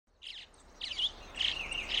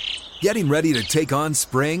Getting ready to take on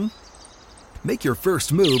spring? Make your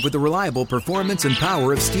first move with the reliable performance and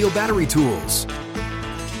power of Steel battery tools.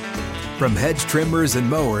 From hedge trimmers and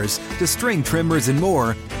mowers to string trimmers and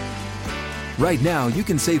more, right now you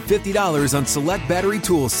can save $50 on select battery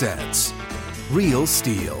tool sets. Real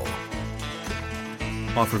Steel.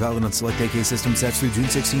 Offer valid on select AK system sets through June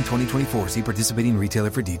 16, 2024. See participating retailer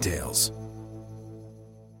for details.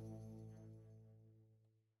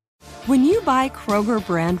 When you buy Kroger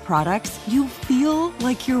brand products, you feel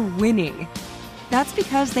like you're winning. That's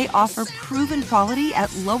because they offer proven quality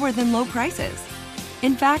at lower than low prices.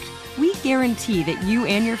 In fact, we guarantee that you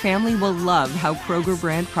and your family will love how Kroger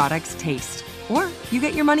brand products taste, or you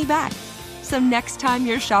get your money back. So next time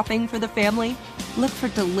you're shopping for the family, look for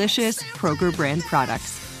delicious Kroger brand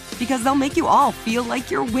products, because they'll make you all feel like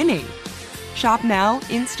you're winning. Shop now,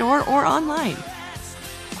 in-store, or online.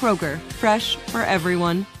 Kroger, fresh for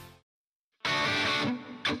everyone.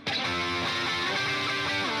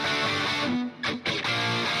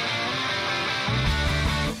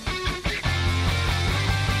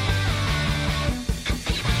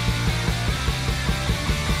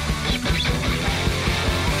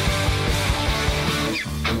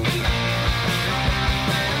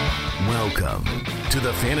 Welcome to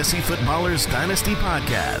the Fantasy Footballers Dynasty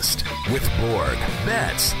Podcast with Borg,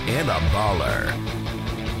 Betts, and a Baller.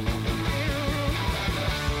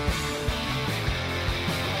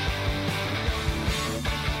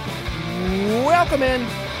 Welcome in.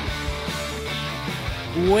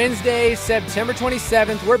 Wednesday, September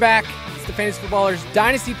 27th. We're back. It's the Fantasy Footballers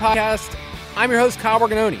Dynasty Podcast. I'm your host, Kyle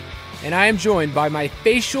Borganoni, and I am joined by my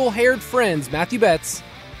facial-haired friends, Matthew Betts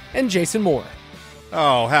and Jason Moore.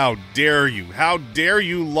 Oh, how dare you. How dare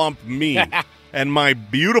you lump me and my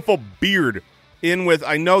beautiful beard in with,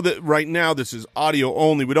 I know that right now this is audio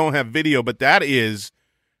only. We don't have video, but that is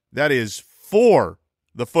for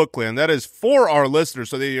the Foot Clan. That is for our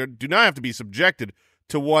listeners, so they do not have to be subjected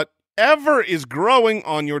to whatever is growing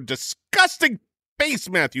on your disgusting face,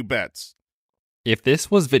 Matthew Betts. If this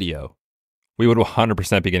was video, we would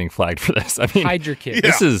 100% be getting flagged for this. I mean, hide your kid.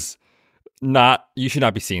 This is not, you should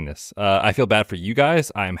not be seeing this. I feel bad for you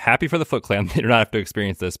guys. I am happy for the Foot Clan. They do not have to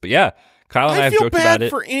experience this. But yeah, Kyle and I have joked about it. I feel bad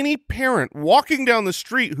for any parent walking down the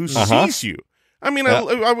street who sees you. I mean, my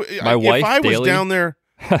wife if I was daily down there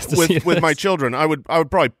with my children, I would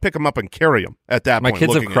probably pick them up and carry them at that point. My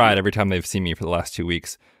kids have cried every time they've seen me for the last 2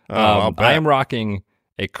 weeks. I am rocking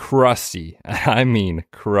a crusty, I mean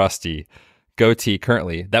crusty, goatee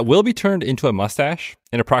currently that will be turned into a mustache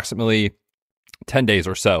in approximately 10 days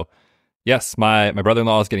or so. Yes, my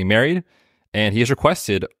brother-in-law is getting married, and he has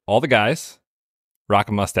requested all the guys rock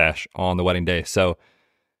a mustache on the wedding day. So,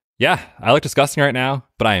 yeah, I look disgusting right now,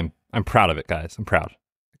 but I'm proud of it, guys. I'm proud.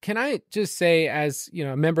 Can I just say, as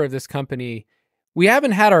a member of this company, we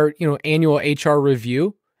haven't had our annual HR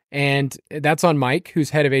review, and that's on Mike,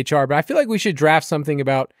 who's head of HR. But I feel like we should draft something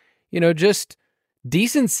about just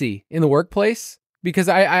decency in the workplace, because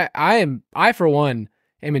I for one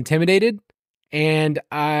am intimidated. And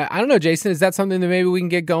I don't know, Jason, is that something that maybe we can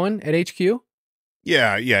get going at HQ?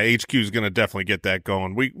 Yeah, HQ is going to definitely get that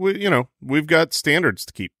going. We've got standards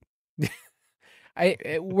to keep.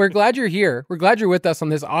 We're glad you're here. We're glad you're with us on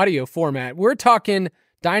this audio format. We're talking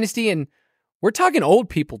Dynasty, and we're talking old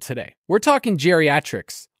people today. We're talking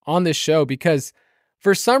geriatrics on this show because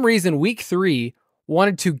for some reason, week 3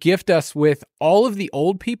 wanted to gift us with all of the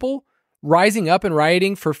old people rising up and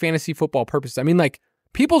rioting for fantasy football purposes. I mean, like,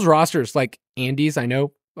 people's rosters, like Andy's, I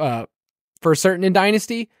know, for certain in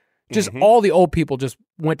Dynasty, just all the old people just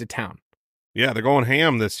went to town. Yeah, they're going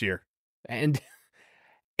ham this year. And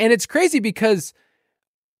it's crazy because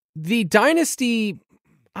the Dynasty,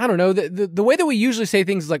 I don't know, the way that we usually say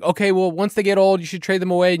things is like, okay, well, once they get old, you should trade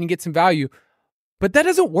them away and you get some value. But that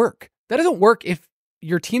doesn't work. That doesn't work if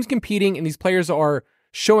your team's competing and these players are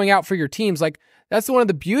showing out for your teams. Like, that's one of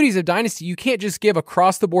the beauties of Dynasty. You can't just give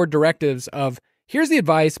across-the-board directives of, here's the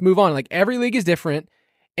advice, move on. Like, every league is different,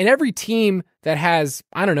 and every team that has,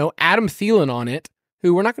 I don't know, Adam Thielen on it,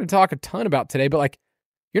 who we're not going to talk a ton about today, but like,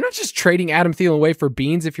 you're not just trading Adam Thielen away for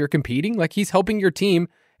beans if you're competing. Like, he's helping your team,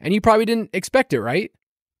 and you probably didn't expect it, right?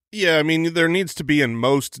 Yeah, I mean, there needs to be in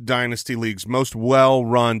most Dynasty leagues, most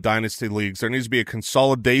well-run Dynasty leagues, there needs to be a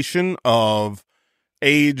consolidation of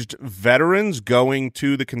aged veterans going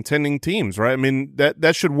to the contending teams, right? I mean,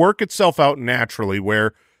 that should work itself out naturally,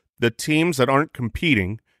 where the teams that aren't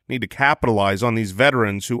competing need to capitalize on these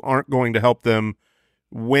veterans who aren't going to help them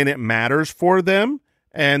when it matters for them.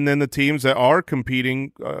 And then the teams that are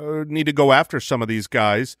competing need to go after some of these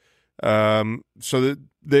guys so that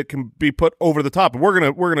they can be put over the top. And we're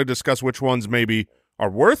gonna discuss which ones maybe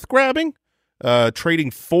are worth grabbing,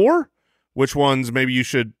 trading for, which ones maybe you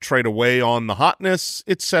should trade away on the hotness,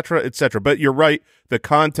 et cetera, et cetera. But you're right. The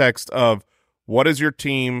context of what is your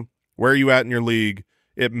team, where are you at in your league,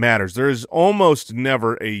 it matters. There is almost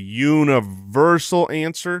never a universal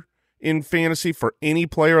answer in fantasy for any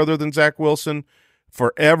player other than Zach Wilson.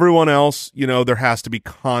 For everyone else, there has to be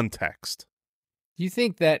context. Do you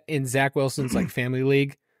think that in Zach Wilson's family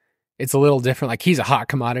league, it's a little different? Like he's a hot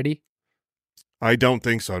commodity? I don't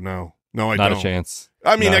think so. No, I don't. Not a chance.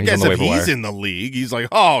 I mean, No, I guess on the if waiver he's wire. in the league, he's like,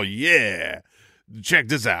 oh yeah, check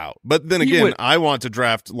this out. But then again, I want to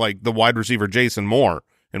draft like the wide receiver Jason Moore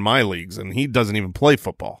in my leagues, and he doesn't even play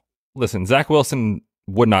football. Listen, Zach Wilson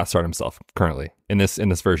would not start himself currently in this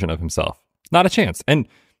version of himself. Not a chance. And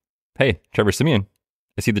hey, Trevor Siemian,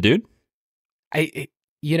 is he the dude?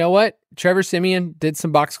 You know what? Trevor Siemian did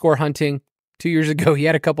some box score hunting 2 years ago. He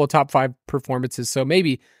had a couple of top 5 performances. So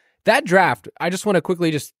maybe that draft, I just want to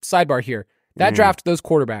quickly just sidebar here. That draft, those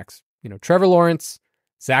quarterbacks, Trevor Lawrence,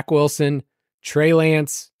 Zach Wilson, Trey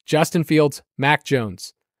Lance, Justin Fields, Mac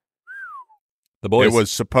Jones. The boys. It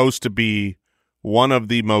was supposed to be one of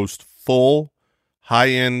the most full,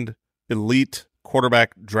 high-end, elite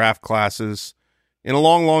quarterback draft classes in a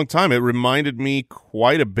long, long time. It reminded me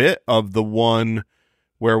quite a bit of the one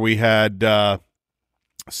where we had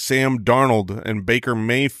Sam Darnold and Baker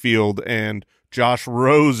Mayfield and Josh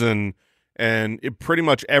Rosen, and pretty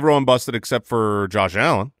much everyone busted except for Josh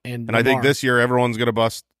Allen. And I think this year everyone's going to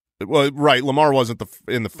bust. Well, right, Lamar wasn't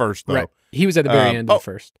in the first, though. Right. He was at the very end of the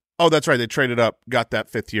first. Oh, that's right. They traded up, got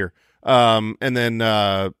that 5th year. And then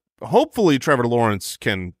hopefully Trevor Lawrence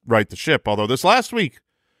can right the ship, although this last week,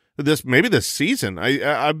 maybe this season,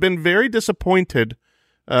 I've been very disappointed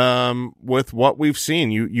with what we've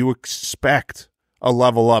seen. You expect a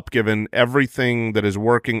level up given everything that is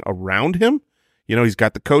working around him. He's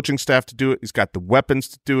got the coaching staff to do it. He's got the weapons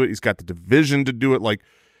to do it. He's got the division to do it. Like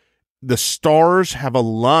the stars have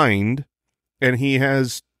aligned, and he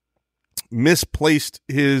has misplaced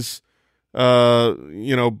his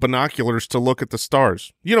binoculars to look at the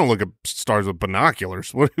stars. You don't look at stars with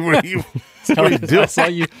binoculars. What are you doing?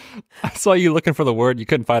 I saw you looking for the word. You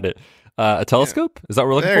couldn't find it. A telescope? Is that what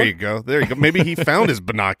we're looking for? There you go. Maybe he found his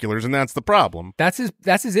binoculars, and that's the problem. That's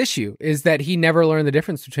his issue, is that he never learned the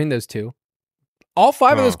difference between those two. All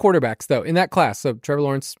 5 of those quarterbacks, though, in that class, so Trevor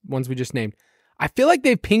Lawrence, ones we just named, I feel like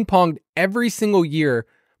they've ping-ponged every single year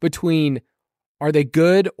between are they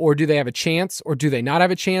good or do they have a chance or do they not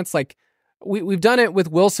have a chance? Like, we've done it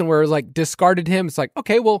with Wilson where it was like discarded him. It's like,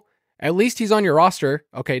 okay, well, at least he's on your roster.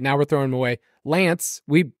 Okay, now we're throwing him away. Lance,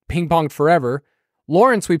 we ping-ponged forever.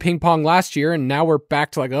 Lawrence, we ping-ponged last year, and now we're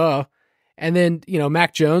back to like, And then,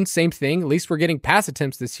 Mac Jones, same thing. At least we're getting pass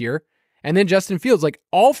attempts this year. And then Justin Fields, like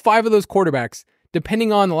all 5 of those quarterbacks,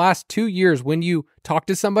 depending on the last 2 years when you talk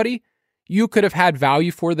to somebody, you could have had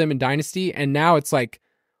value for them in Dynasty. And now it's like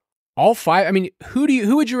all 5. I mean, who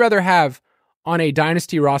would you rather have on a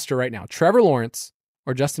Dynasty roster right now? Trevor Lawrence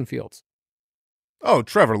or Justin Fields? Oh,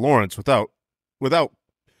 Trevor Lawrence without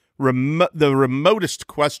the remotest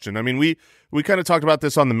question. I mean, we kind of talked about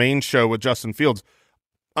this on the main show with Justin Fields.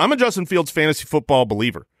 I'm a Justin Fields fantasy football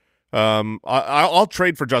believer. I'll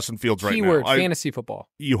trade for Justin Fields right now. Keyword, fantasy football.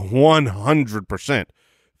 100%.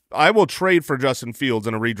 I will trade for Justin Fields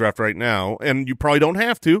in a redraft right now, and you probably don't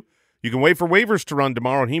have to. You can wait for waivers to run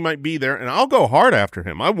tomorrow, and he might be there, and I'll go hard after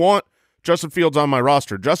him. I want Justin Fields on my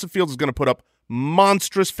roster. Justin Fields is going to put up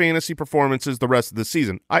monstrous fantasy performances the rest of the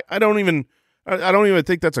season. I don't even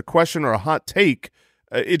think that's a question or a hot take.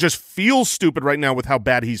 It just feels stupid right now with how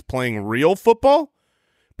bad he's playing real football.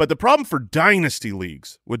 But the problem for dynasty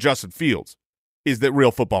leagues with Justin Fields is that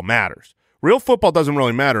real football matters. Real football doesn't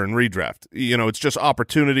really matter in redraft. It's just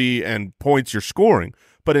opportunity and points you're scoring.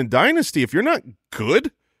 But in dynasty, if you're not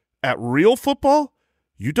good at real football,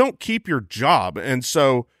 you don't keep your job. And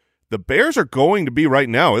so the Bears are going to be right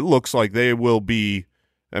now, it looks like they will be,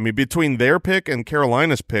 between their pick and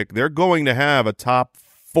Carolina's pick, they're going to have a top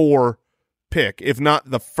 4 pick, if not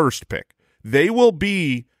the first pick. They will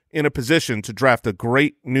be in a position to draft a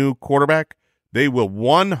great new quarterback. They will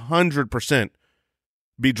 100%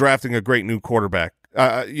 be drafting a great new quarterback.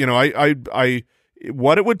 What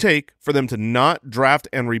it would take for them to not draft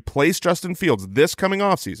and replace Justin Fields this coming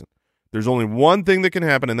offseason, there's only one thing that can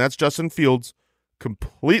happen, and that's Justin Fields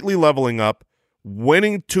completely leveling up,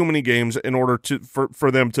 winning too many games in order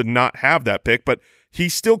for them to not have that pick. But he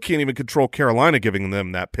still can't even control Carolina giving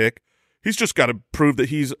them that pick. He's just got to prove that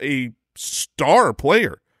he's a star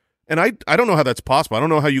player. And I don't know how that's possible. I don't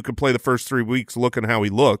know how you could play the first 3 weeks looking how he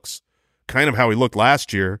looks, kind of how he looked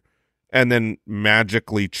last year, and then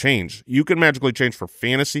magically change. You can magically change for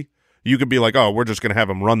fantasy. You could be like, oh, we're just going to have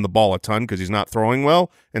him run the ball a ton because he's not throwing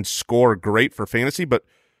well and score great for fantasy. But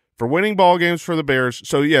for winning ball games for the Bears,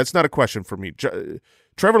 so yeah, it's not a question for me.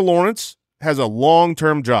 Trevor Lawrence has a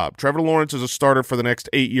long-term job. Trevor Lawrence is a starter for the next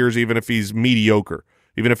 8 years, even if he's mediocre,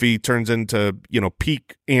 even if he turns into,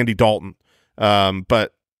 peak Andy Dalton.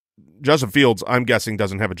 But Justin Fields, I'm guessing,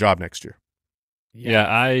 doesn't have a job next year. Yeah,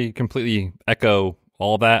 I completely echo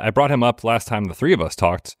all that. I brought him up last time the three of us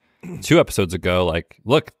talked 2 episodes ago. Like,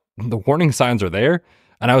 look, the warning signs are there,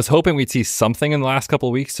 and I was hoping we'd see something in the last couple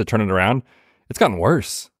of weeks to turn it around. It's gotten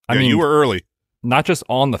worse. I mean, you were early. Not just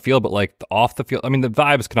on the field, but like off the field. I mean, the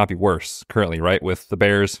vibes could not be worse currently, right? With the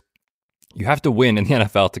Bears, you have to win in the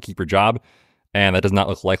NFL to keep your job, and that does not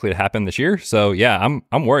look likely to happen this year. So yeah,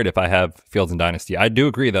 I'm worried if I have Fields in Dynasty. I do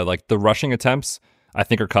agree though, like the rushing attempts I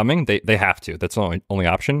think are coming. They have to. That's the only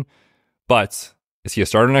option. But is he a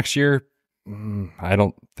starter next year? I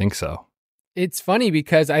don't think so. It's funny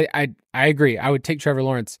because I agree. I would take Trevor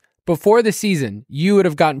Lawrence. Before the season, you would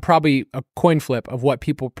have gotten probably a coin flip of what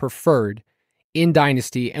people preferred in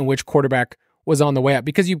Dynasty and which quarterback was on the way up.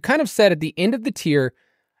 Because you kind of said at the end of the tier,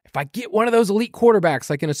 if I get one of those elite quarterbacks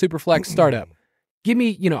like in a super flex startup, give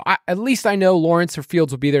me, at least I know Lawrence or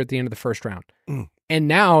Fields will be there at the end of the first round. And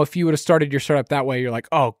now if you would have started your startup that way, you're like,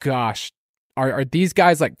 oh gosh, are these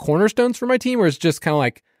guys like cornerstones for my team? Or is it just kind of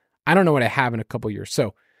like, I don't know what I have in a couple years.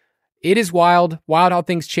 So it is wild how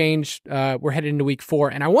things change. We're headed into week 4,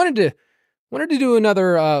 and I wanted to do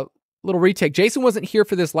another little retake. Jason wasn't here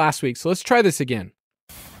for this last week, so let's try this again.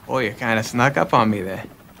 Boy, you kind of snuck up on me there.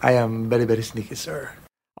 I am very, very sneaky, sir.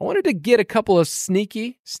 I wanted to get a couple of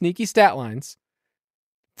sneaky stat lines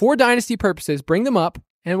for Dynasty purposes, bring them up,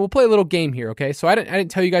 and we'll play a little game here, okay? So I didn't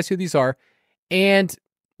tell you guys who these are, and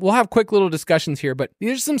we'll have quick little discussions here, but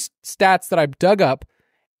these are some stats that I've dug up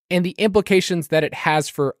and the implications that it has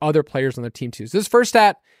for other players on the team too. So this first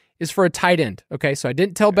stat is for a tight end, okay? So I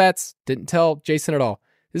didn't tell Betts, didn't tell Jason at all.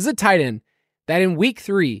 This is a tight end that in week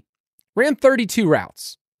 3 ran 32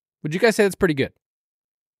 routes. Would you guys say that's pretty good?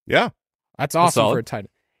 Yeah. That's awesome for a tight end.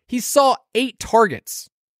 He saw 8 targets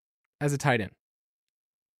as a tight end.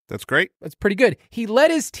 That's great. That's pretty good. He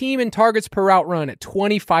led his team in targets per route run at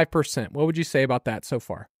 25%. What would you say about that so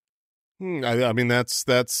far? I mean,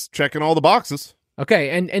 that's checking all the boxes. Okay,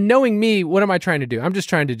 and knowing me, what am I trying to do? I'm just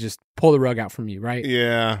trying to just pull the rug out from you, right?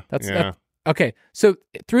 Yeah. That's okay. So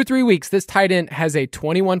through 3 weeks, this tight end has a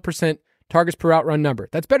 21% targets per route run number.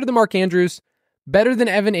 That's better than Mark Andrews, better than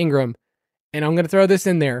Evan Ingram, and I'm going to throw this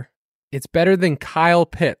in there. It's better than Kyle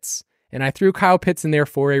Pitts, and I threw Kyle Pitts in there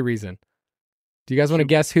for a reason. Do you guys want to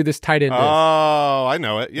guess who this tight end is? Oh, I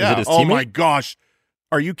know it. Yeah. Oh my gosh,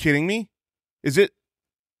 are you kidding me? Is it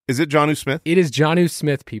Jonnu Smith? It is Jonnu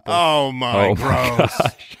Smith, people. Oh my gross.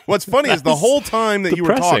 What's funny is the whole time that you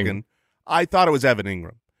were talking, I thought it was Evan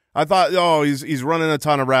Ingram. I thought, he's running a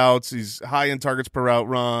ton of routes. He's high in targets per route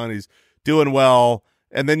run. He's doing well.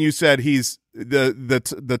 And then you said he's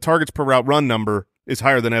the targets per route run number is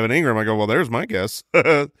higher than Evan Ingram. I go, well, there's my guess.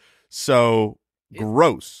 So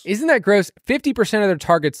gross. Isn't that gross? 50% of their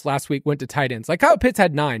targets last week went to tight ends. Like Kyle Pitts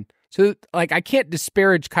had 9. So like I can't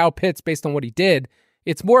disparage Kyle Pitts based on what he did.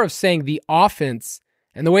 It's more of saying the offense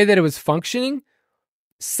and the way that it was functioning.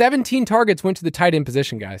 17 targets went to the tight end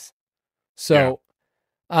position, guys. So,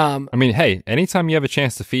 I mean, hey, anytime you have a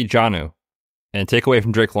chance to feed Jonnu and take away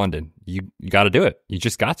from Drake London, you got to do it. You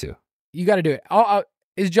just got to. You got to do it.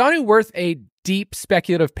 Is Jonnu worth a deep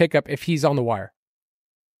speculative pickup if he's on the wire?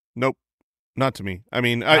 Nope, not to me. I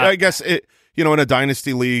mean, I guess it. In a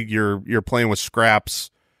dynasty league, you're playing with scraps.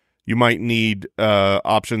 You might need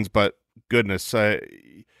options, but. Goodness,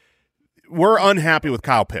 we're unhappy with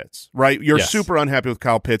Kyle Pitts, right? You're super unhappy with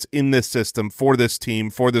Kyle Pitts in this system, for this team,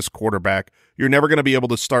 for this quarterback. You're never going to be able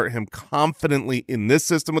to start him confidently in this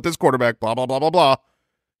system with this quarterback, blah, blah, blah, blah, blah.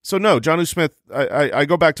 So, no, Jonnu Smith, I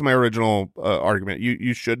go back to my original argument.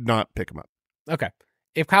 You should not pick him up. Okay.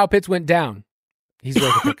 If Kyle Pitts went down, he's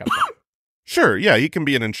worth a pickup. Sure, yeah, he can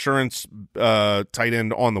be an insurance tight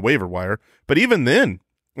end on the waiver wire. But even then,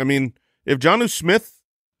 I mean, if Jonnu Smith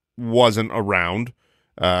wasn't around,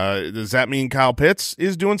 does that mean Kyle Pitts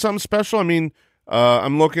is doing something special? I mean,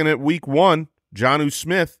 I'm looking at week 1. Jonnu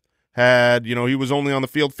Smith had, he was only on the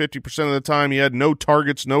field 50% of the time. He had no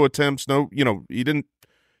targets, no attempts, he didn't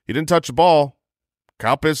touch the ball.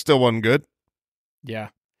 Kyle Pitts still wasn't good. Yeah.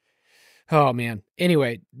 Oh man.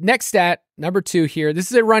 Anyway, next stat, number 2 here.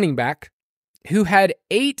 This is a running back who had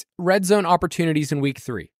 8 red zone opportunities in week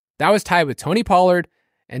 3. That was tied with Tony Pollard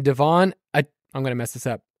and Devon. I'm going to mess this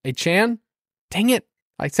up. Achan? Dang it.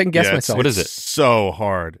 I second guess myself. What is it? So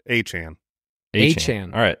hard. Achan.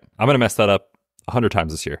 Achan. All right. I'm going to mess that up 100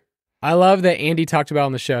 times this year. I love that Andy talked about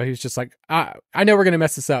on the show. He was just like, I know we're going to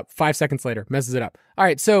mess this up. 5 seconds later, messes it up. All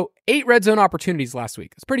right, so 8 red zone opportunities last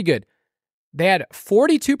week. It's pretty good. They had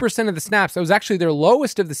 42% of the snaps. That was actually their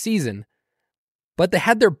lowest of the season, but they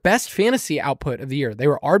had their best fantasy output of the year. They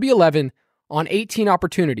were RB11 on 18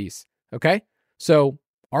 opportunities, okay? So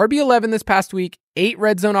RB11 this past week, 8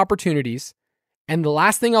 red zone opportunities, and the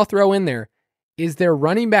last thing I'll throw in there is their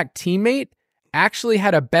running back teammate actually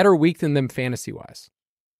had a better week than them fantasy-wise.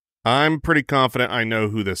 I'm pretty confident I know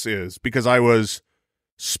who this is because I was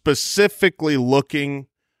specifically looking.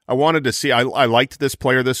 I wanted to see. I liked this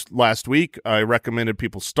player this last week. I recommended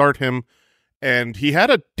people start him, and he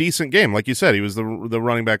had a decent game. Like you said, he was the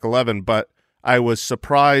running back 11, but I was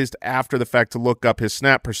surprised after the fact to look up his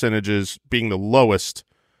snap percentages being the lowest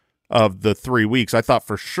of the 3 weeks. I thought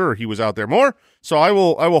for sure he was out there more, so I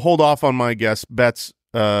will hold off on my guess. Bets,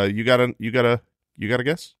 you got a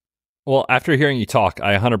guess? Well, after hearing you talk,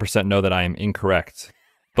 I 100% know that I am incorrect.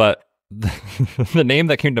 But the name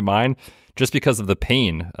that came to mind, just because of the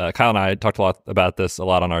pain, Kyle and I talked a lot about this a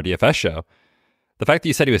lot on our DFS show. The fact that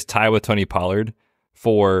you said he was tied with Tony Pollard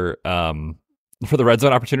for the red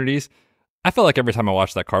zone opportunities, I felt like every time I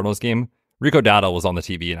watched that Cardinals game, Rico Dowdle was on the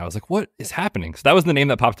TV, and I was like, what is happening? So that was the name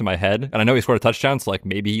that popped in my head, and I know he scored a touchdown, so like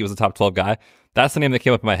maybe he was a top 12 guy. That's the name that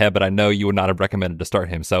came up in my head, but I know you would not have recommended to start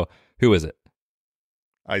him. So who is it?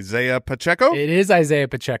 Isaiah Pacheco? It is Isaiah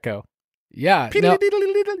Pacheco. Yeah. No,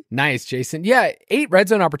 nice, Jason. Yeah, 8 red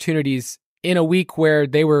zone opportunities in a week where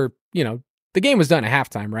they were, the game was done at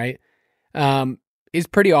halftime, right? Is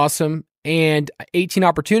pretty awesome. And 18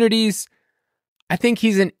 opportunities. I think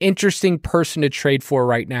he's an interesting person to trade for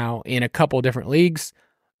right now in a couple of different leagues.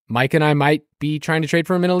 Mike and I might be trying to trade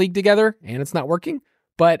for him in a league together, and it's not working.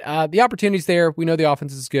 But the opportunity's there. We know the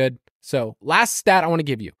offense is good. So last stat I want to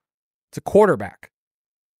give you. It's a quarterback.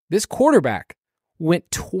 This quarterback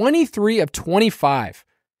went 23 of 25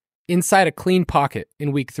 inside a clean pocket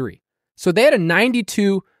in week 3. So they had a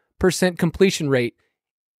 92% completion rate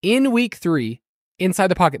in week 3 inside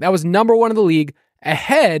the pocket. That was number 1 in the league,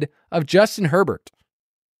 ahead of Justin Herbert.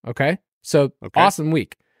 Okay? So awesome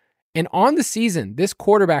week. And on the season, this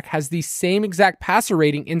quarterback has the same exact passer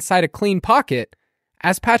rating inside a clean pocket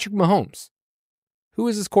as Patrick Mahomes. Who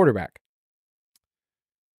is this quarterback?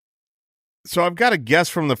 So I've got a guess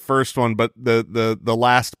from the first one, but the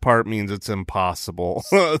last part means it's impossible.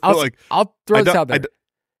 I'll throw this out there.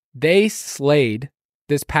 They slayed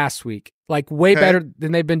this past week, like way better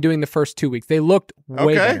than they've been doing the first 2 weeks. They looked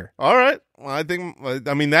way better. All right. Well,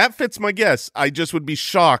 I mean, that fits my guess. I just would be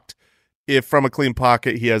shocked if from a clean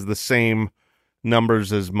pocket he has the same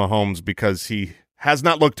numbers as Mahomes because he has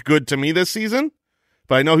not looked good to me this season.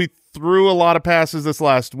 But I know he threw a lot of passes this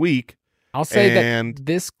last week. I'll say that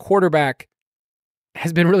this quarterback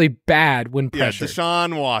has been really bad when pressured. Yeah,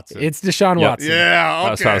 Deshaun Watson. It's Deshaun Watson. Yeah, okay.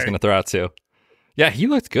 That's what I was going to throw out too. Yeah, he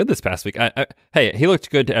looked good this past week. Hey, he looked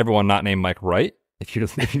good to everyone not named Mike Wright. If you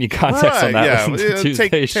need context on that, listen to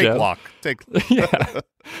Tuesday's show. Yeah.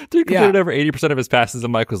 Dude completed over 80% of his passes,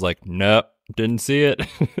 and Mike was like, "Nope, didn't see it."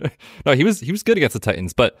 No, he was good against the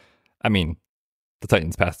Titans, but I mean, the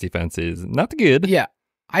Titans' pass defense is not good. Yeah,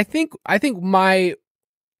 I think my,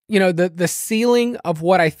 the ceiling of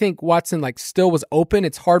what I think Watson still was open.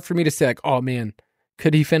 It's hard for me to say like, oh man,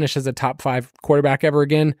 could he finish as a top 5 quarterback ever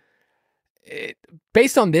again?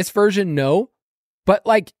 Based on this version, no, but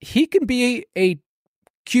he can be a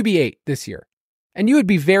QB8 this year, and you would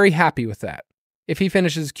be very happy with that if he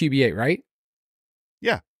finishes QB8, right?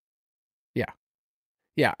 Yeah.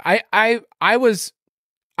 I was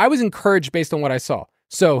encouraged based on what I saw.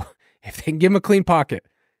 So if they can give him a clean pocket,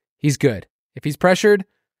 he's good. If he's pressured,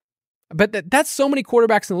 but that's so many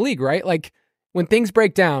quarterbacks in the league, right? Like when things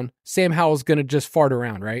break down, Sam Howell's going to just fart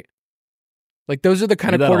around, right? Like those are the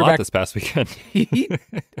kind of quarterbacks. This past weekend,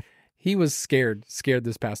 he was scared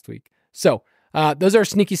this past week. So those are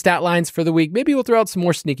sneaky stat lines for the week. Maybe we'll throw out some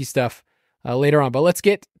more sneaky stuff later on, but let's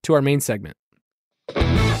get to our main segment.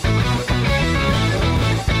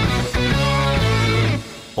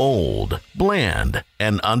 Old, bland,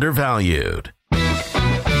 and undervalued.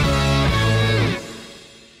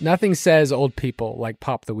 Nothing says old people like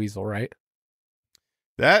Pop the Weasel, right?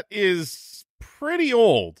 That is pretty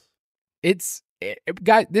old.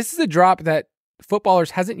 Guys, this is a drop that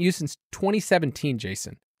Footballers hasn't used since 2017,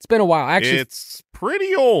 Jason. It's been a while. Actually, it's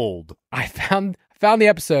pretty old. I found the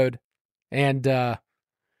episode, and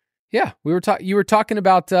you were talking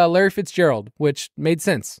about Larry Fitzgerald, which made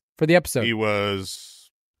sense for the episode. He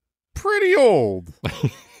was pretty old.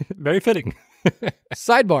 Very fitting.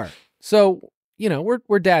 Sidebar. So,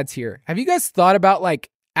 we're dads here. Have you guys thought about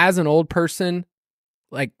as an old person,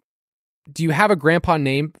 do you have a grandpa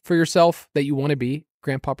name for yourself that you want to be?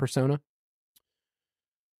 Grandpa persona?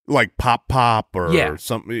 Like Pop or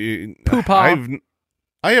something. Poo-pop.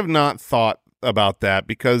 I have not thought about that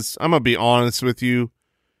because I'm going to be honest with you,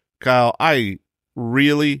 Kyle. I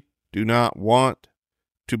really do not want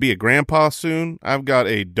to be a grandpa soon. I've got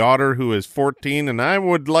a daughter who is 14, and I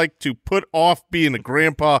would like to put off being a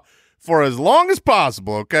grandpa for as long as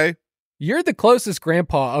possible, okay? You're the closest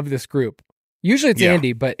grandpa of this group. Usually it's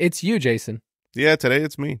Andy, but it's you, Jason. Yeah, today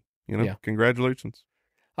it's me. Congratulations.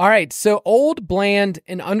 All right, so old, bland,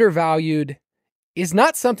 and undervalued is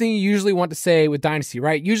not something you usually want to say with Dynasty,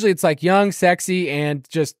 right? Usually it's like young, sexy, and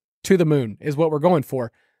just to the moon is what we're going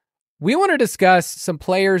for. We want to discuss some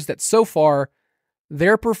players that so far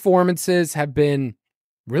their performances have been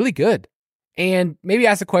really good. And maybe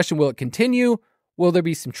ask the question, will it continue? Will there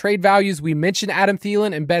be some trade values? We mentioned Adam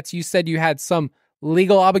Thielen, and Betts, you said you had some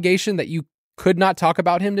legal obligation that you could not talk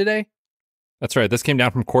about him today? That's right. This came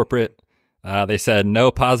down from corporate. They said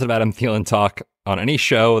no positive Adam Thielen talk on any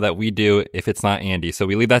show that we do if it's not Andy. So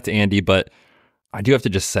we leave that to Andy, but I do have to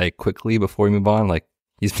just say quickly before we move on, like,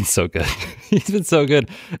 he's been so good. He's been so good.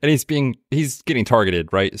 And he's getting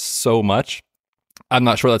targeted, right? So much. I'm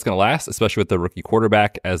not sure that's going to last, especially with the rookie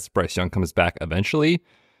quarterback as Bryce Young comes back eventually.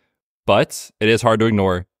 But it is hard to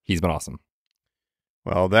ignore. He's been awesome.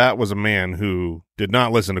 Well, that was a man who did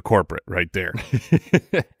not listen to corporate right there.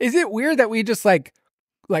 Is it weird that we just like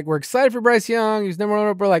we're excited for Bryce Young? He's number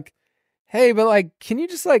one. We're like, hey, but like, can you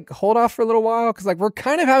just like hold off for a little while? Because like we're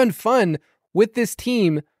kind of having fun with this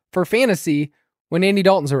team for fantasy when Andy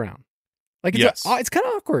Dalton's around. Like, it's kind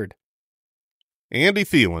of awkward. Andy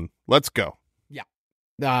Thielen, let's go.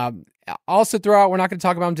 Yeah. Also throw out, we're not going to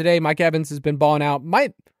talk about him today. Mike Evans has been balling out.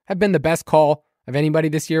 Might have been the best call of anybody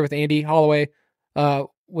this year with Andy Holloway,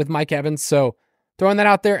 with Mike Evans. So throwing that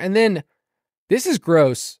out there. And then this is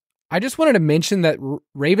gross. I just wanted to mention that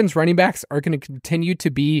Ravens running backs are going to continue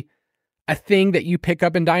to be a thing that you pick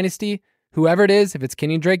up in Dynasty. Whoever it is, if it's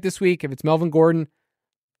Kenyon Drake this week, if it's Melvin Gordon,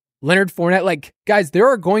 Leonard Fournette, like, guys, there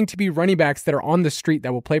are going to be running backs that are on the street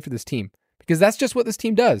that will play for this team because that's just what this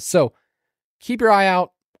team does. So keep your eye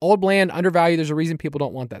out. Old, bland, undervalued. There's a reason people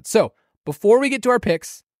don't want that. So before we get to our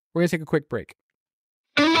picks, we're going to take a quick break.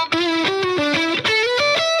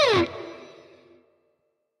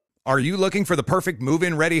 Are you looking for the perfect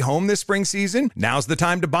move-in ready home this spring season? Now's the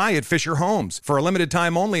time to buy at Fisher Homes. For a limited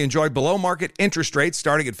time only, enjoy below-market interest rates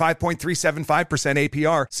starting at 5.375%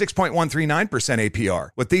 APR, 6.139% APR.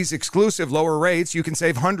 With these exclusive lower rates, you can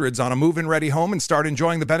save hundreds on a move-in ready home and start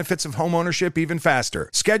enjoying the benefits of home ownership even faster.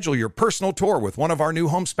 Schedule your personal tour with one of our new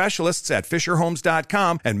home specialists at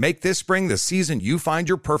FisherHomes.com and make this spring the season you find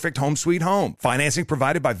your perfect home sweet home. Financing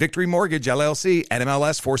provided by Victory Mortgage, LLC,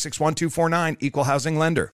 NMLS 461249, Equal Housing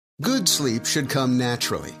Lender. Good sleep should come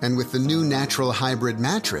naturally, and with the new Natural Hybrid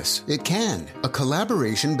mattress, it can. A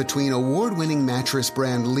collaboration between award-winning mattress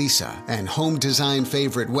brand Leesa and home design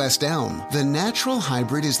favorite West Elm, the Natural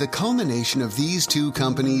Hybrid is the culmination of these two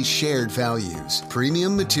companies' shared values: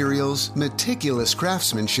 premium materials, meticulous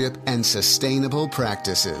craftsmanship, and sustainable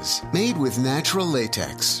practices. Made with natural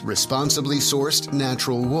latex, responsibly sourced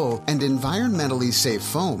natural wool, and environmentally safe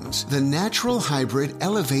foams, the Natural Hybrid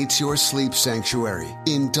elevates your sleep sanctuary,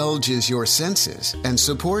 indulges your senses, and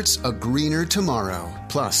supports a greener tomorrow.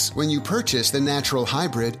 Plus, when you purchase the Natural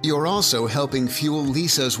Hybrid, you're also helping fuel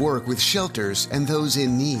Leesa's work with shelters and those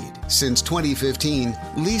in need. Since 2015,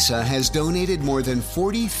 Leesa has donated more than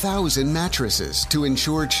 40,000 mattresses to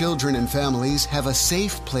ensure children and families have a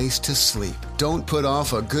safe place to sleep. Don't put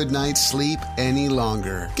off a good night's sleep any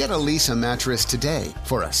longer. Get a Leesa mattress today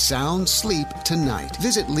for a sound sleep tonight.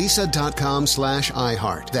 Visit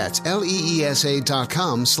leesa.com/iHeart. That's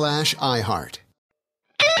LEESA.com/iHeart.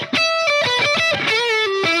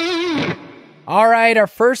 All right, our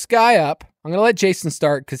first guy up. I'm going to let Jason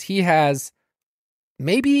start because he has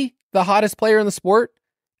maybe the hottest player in the sport.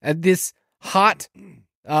 This hot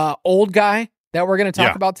old guy that we're going to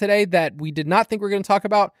talk about today that we did not think we were going to talk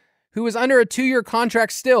about, who is under a 2-year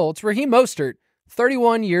contract still. It's Raheem Mostert,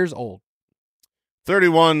 31 years old.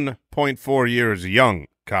 31.4 years young,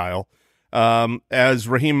 Kyle. As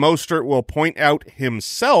Raheem Mostert will point out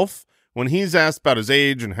himself when he's asked about his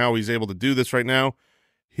age and how he's able to do this right now,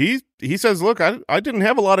 he says, look, I didn't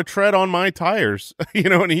have a lot of tread on my tires,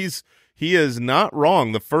 and he is not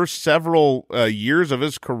wrong. The first several years of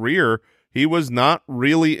his career, he was not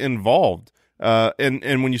really involved.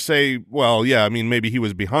 And when you say, well, yeah, I mean, maybe he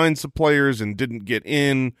was behind some players and didn't get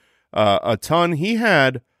in a ton. He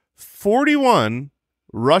had 41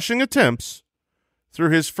 rushing attempts through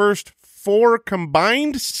his first 4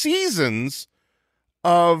 combined seasons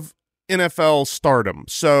of NFL stardom.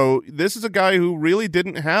 So this is a guy who really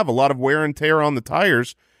didn't have a lot of wear and tear on the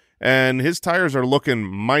tires, and his tires are looking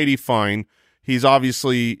mighty fine. He's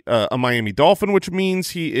obviously a Miami Dolphin, which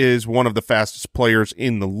means he is one of the fastest players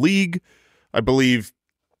in the league. I believe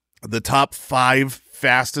the top 5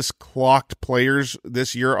 fastest clocked players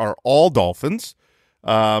this year are all Dolphins.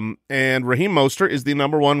 And Raheem Mostert is the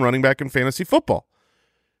number 1 running back in fantasy football.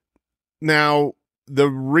 Now, the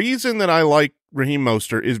reason that I like Raheem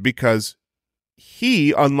Mostert is because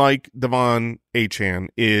he, unlike Devon Achane,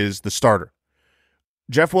 is the starter.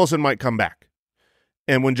 Jeff Wilson might come back.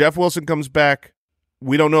 And when Jeff Wilson comes back,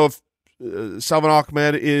 we don't know if Salvon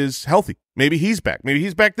Ahmed is healthy. Maybe he's back. Maybe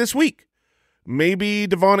he's back this week. Maybe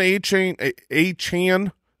Devon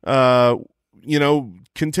Achane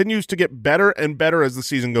continues to get better and better as the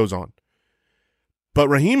season goes on. But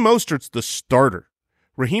Raheem Mostert's the starter.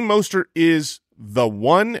 Raheem Mostert is the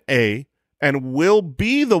 1A and will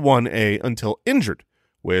be the 1A until injured,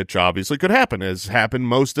 which obviously could happen, as happened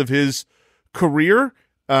most of his career.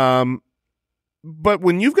 But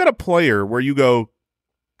when you've got a player where you go,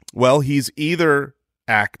 well, he's either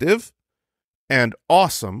active and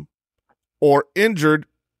awesome or injured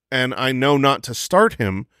and I know not to start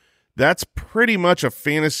him, that's pretty much a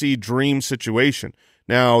fantasy dream situation.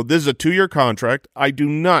 Now, this is a 2-year contract. I do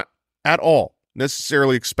not at all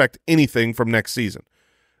necessarily expect anything from next season.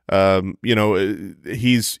 He'll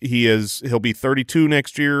be 32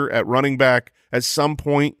 next year at running back. At some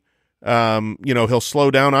point, he'll slow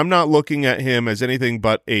down. I'm not looking at him as anything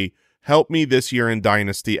but a help me this year in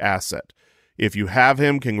Dynasty asset. If you have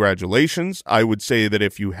him, congratulations. I would say that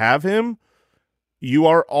if you have him, you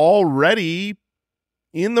are already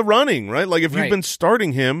in the running, right? Like if you've been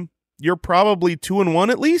starting him, you're probably 2-1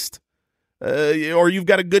 at least, or you've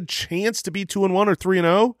got a good chance to be 2-1 or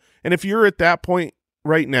 3-0. And if you're at that point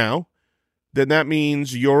right now, then that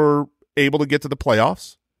means you're able to get to the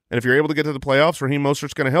playoffs. And if you're able to get to the playoffs, Raheem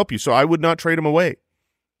Mostert's going to help you. So I would not trade him away.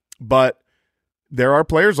 But there are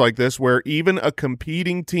players like this where even a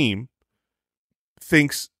competing team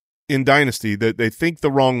thinks in Dynasty that they think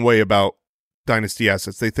the wrong way about Dynasty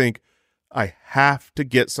assets. They think, I have to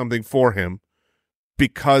get something for him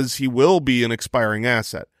because he will be an expiring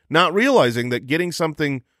asset, not realizing that getting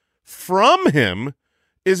something from him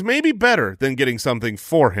is maybe better than getting something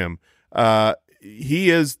for him. He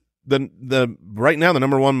is the right now the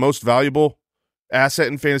number 1 most valuable asset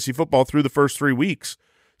in fantasy football through the first 3 weeks.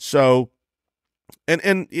 So,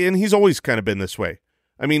 and he's always kind of been this way.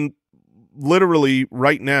 I mean, literally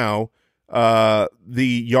right now,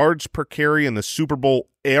 the yards per carry in the Super Bowl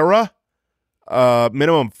era,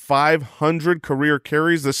 minimum 500 career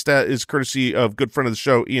carries. This stat is courtesy of good friend of the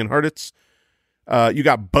show, Ian Hartitz. You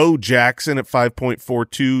got Bo Jackson at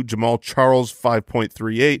 5.42, Jamal Charles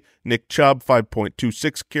 5.38, Nick Chubb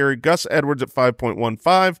 5.26 carry, Gus Edwards at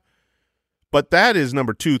 5.15. But that is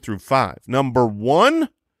number 2 through 5. Number 1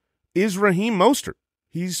 is Raheem Mostert.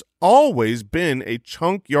 He's always been a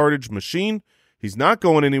chunk yardage machine. He's not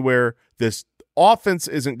going anywhere. This offense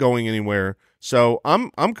isn't going anywhere. So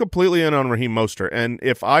I'm completely in on Raheem Mostert. And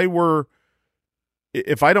if I don't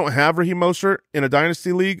have Raheem Mostert in a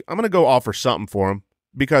dynasty league, I'm going to go offer something for him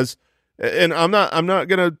because, and I'm not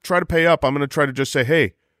going to try to pay up. I'm going to try to just say,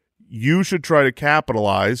 hey, you should try to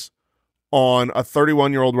capitalize on a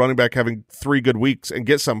 31-year-old running back having 3 good weeks and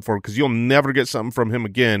get something for him because you'll never get something from him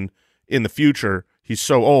again in the future. He's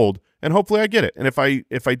so old, and hopefully I get it. And if I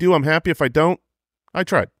do, I'm happy. If I don't, I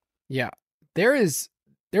tried. Yeah, there's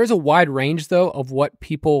a wide range though of what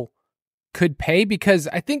people could pay because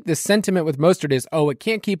I think the sentiment with Mostert is, oh, it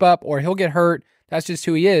can't keep up or he'll get hurt. That's just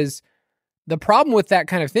who he is. The problem with that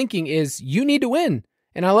kind of thinking is you need to win.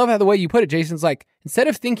 And I love how the way you put it, Jason's like, instead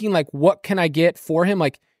of thinking like, what can I get for him?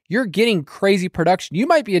 Like you're getting crazy production. You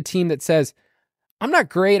might be a team that says, I'm not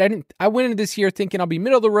great. I went into this year thinking I'll be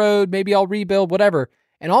middle of the road. Maybe I'll rebuild, whatever.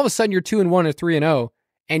 And all of a sudden you're 2-1 or 3-0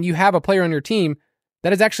 and you have a player on your team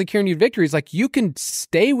that is actually carrying you victories. Like you can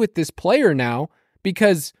stay with this player now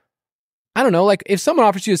because I don't know, like if someone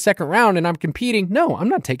offers you a second round and I'm competing, no, I'm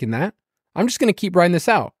not taking that. I'm just going to keep riding this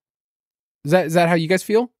out. Is that how you guys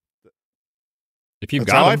feel? If you've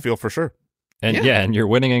That's got how him, I feel for sure. And and you're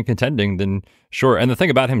winning and contending, then sure. And the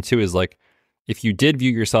thing about him too is like, if you did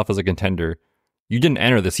view yourself as a contender, you didn't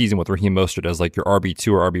enter the season with Raheem Mostert as like your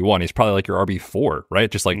RB2 or RB1. He's probably like your RB4, right?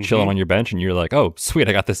 Just like chilling on your bench and you're like, oh, sweet,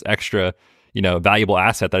 I got this extra, valuable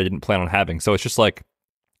asset that I didn't plan on having. So it's just like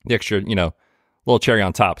the extra, little cherry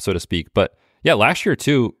on top, so to speak. But yeah, last year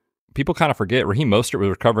too, people kind of forget Raheem Mostert was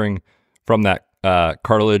recovering from that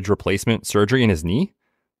cartilage replacement surgery in his knee.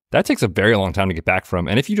 That takes a very long time to get back from.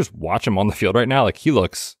 And if you just watch him on the field right now, like he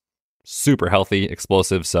looks super healthy,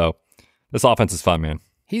 explosive. So This offense is fun, man.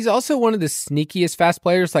 He's also one of the sneakiest fast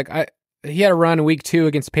players. Like he had a run in week 2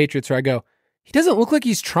 against Patriots where I go, he doesn't look like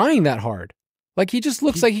he's trying that hard. Like he just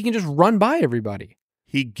looks like he can just run by everybody.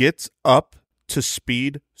 He gets up to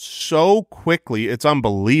speed so quickly, it's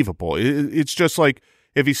unbelievable. It's just like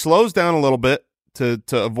if he slows down a little bit to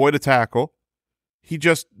avoid a tackle, he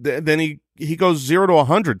goes 0 to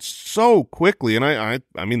 100 so quickly, and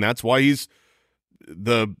I mean that's why he's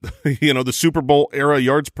the the Super Bowl era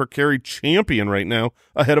yards per carry champion right now,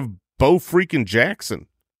 ahead of Bo freaking Jackson.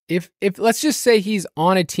 If let's just say he's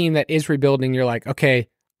on a team that is rebuilding, you're like, okay,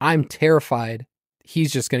 I'm terrified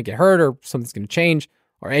he's just going to get hurt or something's going to change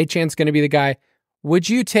or Achane's going to be the guy. Would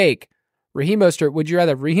you take Raheem Mostert? Would you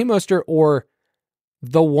rather have Raheem Mostert or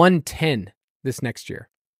the 110 this next year?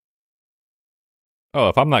 Oh,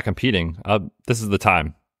 if I'm not competing, this is the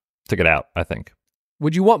time to get out, I think.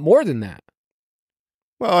 Would you want more than that?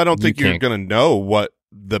 Well, I don't think you're going to know what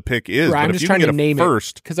the pick is. Right, but I'm if just you trying can to get name a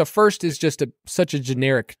first, it because a first is just such a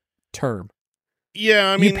generic term.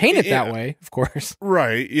 Yeah, I mean, you paint it that way, of course.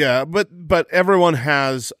 Right, yeah, but everyone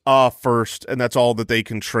has a first, and that's all that they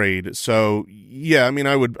can trade. So, yeah, I mean,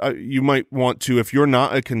 you might want to, if you're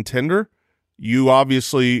not a contender, you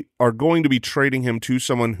obviously are going to be trading him to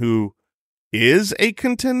someone who is a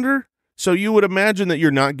contender. So you would imagine that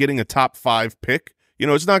you're not getting a top 5 pick.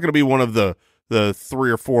 It's not going to be one of the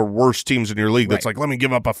 3 or 4 worst teams in your league that's like, let me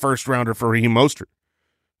give up a first rounder for Raheem Mostert.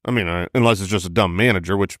 I mean, unless it's just a dumb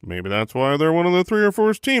manager, which maybe that's why they're one of the 3 or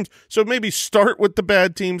 4 teams. So maybe start with the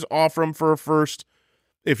bad teams, offer them for a first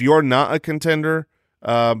if you're not a contender.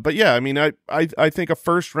 But yeah, I mean, I think a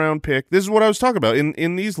first round pick, this is what I was talking about.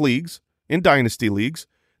 In these leagues, in dynasty leagues,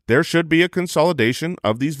 there should be a consolidation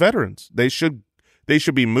of these veterans. They should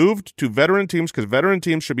be moved to veteran teams because veteran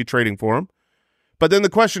teams should be trading for them. But then the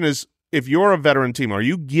question is, if you're a veteran team, are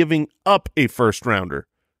you giving up a first rounder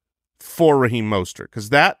for Raheem Mostert? Because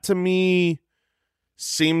that, to me,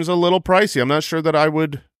 seems a little pricey. I'm not sure that I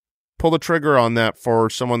would pull the trigger on that for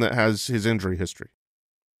someone that has his injury history.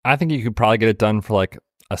 I think you could probably get it done for like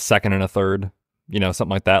a second and a third, something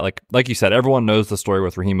like that. Like you said, everyone knows the story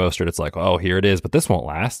with Raheem Mostert. It's like, oh, here it is, but this won't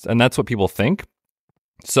last. And that's what people think.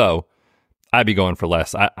 So I'd be going for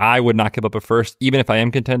less. I would not give up a first, even if I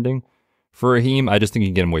am contending for Raheem. I just think you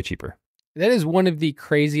can get him way cheaper. That is one of the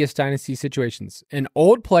craziest dynasty situations. An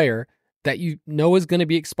old player that you know is going to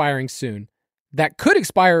be expiring soon, that could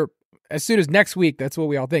expire as soon as next week. That's what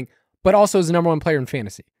we all think, but also is the number 1 player in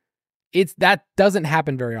fantasy. That doesn't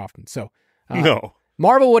happen very often. So no,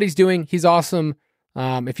 marvel what he's doing. He's awesome.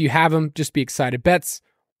 If you have him, just be excited. Betts,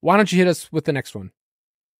 why don't you hit us with the next one?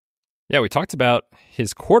 Yeah, we talked about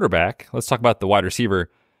his quarterback. Let's talk about the wide receiver.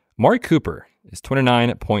 Amari Cooper is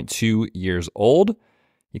 29.2 years old.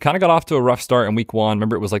 He kind of got off to a rough start in week 1.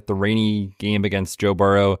 Remember, it was like the rainy game against Joe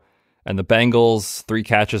Burrow and the Bengals, 3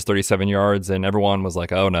 catches, 37 yards, and everyone was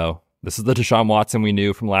like, oh no, this is the Deshaun Watson we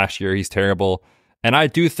knew from last year. He's terrible. And I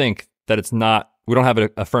do think that we don't have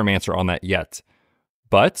a firm answer on that yet.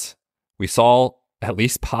 But we saw at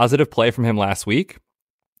least positive play from him last week.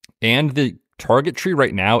 And the target tree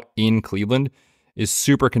right now in Cleveland is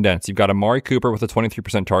super condensed. You've got Amari Cooper with a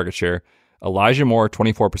 23% target share, Elijah Moore,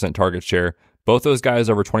 24% target share. Both those guys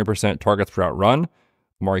over 20% targets per route run.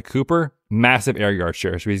 Amari Cooper, massive air yard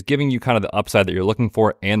share. So he's giving you kind of the upside that you're looking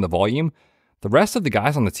for and the volume. The rest of the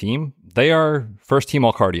guys on the team, they are first team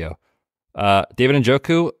all cardio. David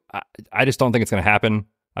Njoku, I just don't think it's going to happen.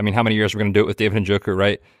 I mean, how many years we're going to do it with David Njoku,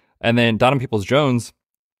 right? And then Donovan Peoples-Jones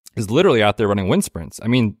is literally out there running wind sprints. I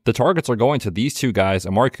mean, the targets are going to these 2 guys,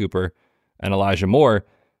 Amari Cooper and Elijah Moore,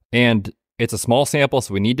 and it's a small sample,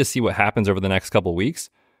 so we need to see what happens over the next couple of weeks.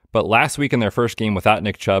 But last week in their first game without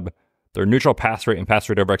Nick Chubb, their neutral pass rate and pass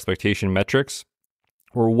rate over expectation metrics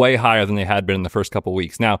were way higher than they had been in the first couple of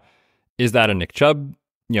weeks. Now, is that a Nick Chubb,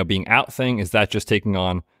 being out thing? Is that just taking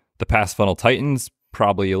on the pass funnel Titans?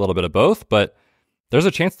 Probably a little bit of both, but there's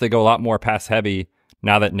a chance they go a lot more pass heavy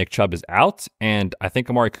now that Nick Chubb is out. And I think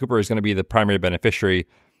Amari Cooper is going to be the primary beneficiary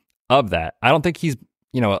of that. I don't think he's,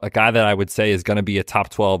 a guy that I would say is going to be a top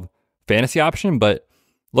 12 fantasy option, but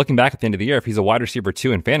looking back at the end of the year, if he's a wide receiver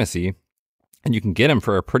 2 in fantasy and you can get him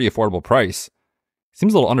for a pretty affordable price,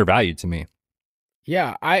 seems a little undervalued to me.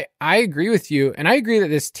 Yeah, I agree with you. And I agree that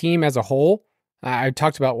this team as a whole, I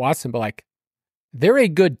talked about Watson, but they're a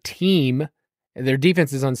good team. Their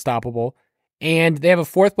defense is unstoppable and they have a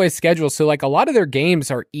 4th place schedule. So a lot of their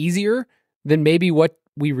games are easier than maybe what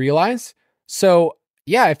we realize. So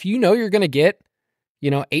yeah, if you're going to get,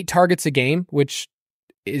 8 targets a game, which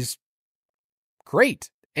is great.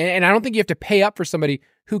 And I don't think you have to pay up for somebody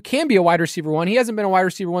who can be a wide receiver 1. He hasn't been a wide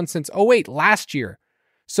receiver 1 since last year.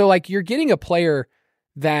 So you're getting a player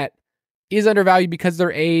that is undervalued because of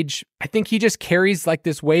their age. I think he just carries like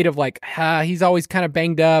this weight of like, he's always kind of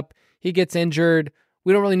banged up. He gets injured.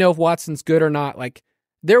 We don't really know if Watson's good or not. Like,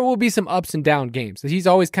 there will be some ups and down games. He's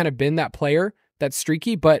always kind of been that player that's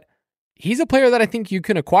streaky, but he's a player that I think you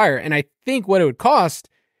can acquire. And I think what it would cost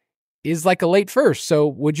is like a late first. So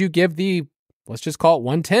would you give let's just call it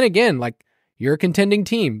 110 again? Like, you're a contending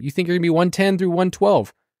team. You think you're going to be 110 through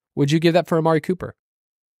 112. Would you give that for Amari Cooper?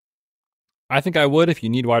 I think I would if you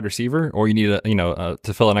need wide receiver or you need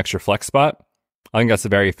to fill an extra flex spot. I think that's a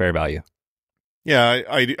very fair value. Yeah,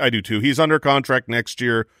 I do too. He's under contract next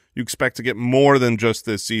year. You expect to get more than just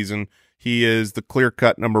this season. He is the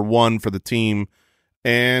clear-cut number one for the team,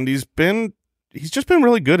 and he's just been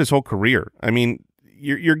really good his whole career. I mean,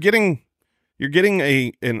 you're getting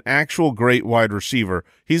an actual great wide receiver.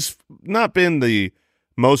 He's not been the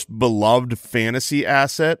most beloved fantasy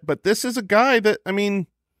asset, but this is a guy that, I mean,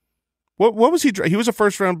 what was he? He was a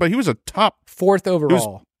first round, but he was a top fourth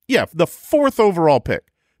overall. The fourth overall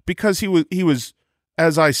pick, because he was,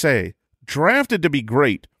 as I say, drafted to be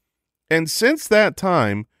great. And since that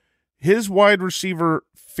time, his wide receiver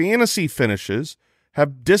fantasy finishes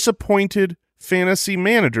have disappointed fantasy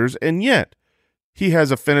managers, and yet he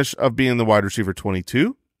has a finish of being the wide receiver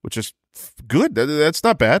 22, which is good. That's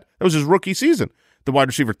not bad. That was his rookie season. The wide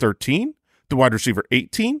receiver 13, the wide receiver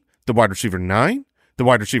 18, the wide receiver 9, the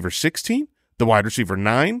wide receiver 16, the wide receiver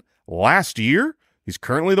 9. Last year, he's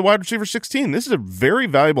currently the wide receiver 16. This is a very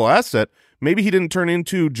valuable asset. Maybe he didn't turn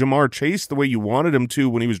into Jamar Chase the way you wanted him to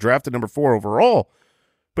when he was drafted number 4 overall,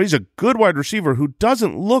 but he's a good wide receiver who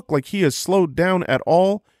doesn't look like he has slowed down at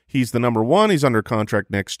all. He's the number 1. He's under contract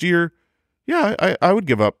next year. Yeah, I would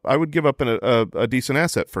give up. I would give up a decent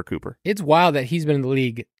asset for Cooper. It's wild that he's been in the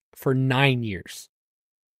league for 9 years.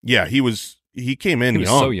 Yeah, he came in he was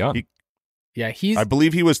young. So young. I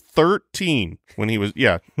believe he was 13 when he was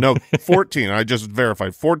 14. I just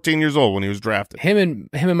verified 14 years old when he was drafted. Him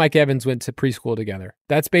and Mike Evans went to preschool together.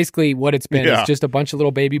 That's basically what it's been. Yeah. It's just a bunch of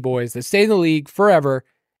little baby boys that stay in the league forever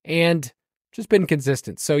and just been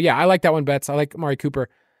consistent. So yeah, I like that one, Betts. I like Amari Cooper.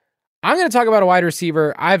 I'm going to talk about a wide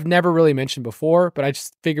receiver I've never really mentioned before, but I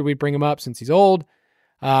just figured we'd bring him up since he's old.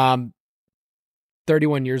 31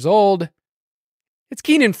 years old. It's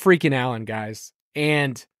Keenan freaking Allen, guys.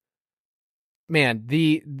 And man,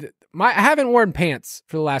 I haven't worn pants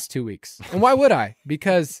for the last 2 weeks. And why would I?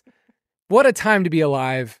 Because what a time to be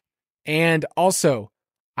alive. And also,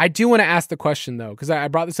 I do want to ask the question, though, because I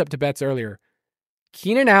brought this up to Betts earlier.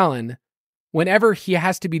 Keenan Allen, whenever he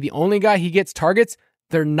has to be the only guy he gets targets,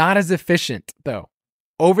 they're not as efficient, though.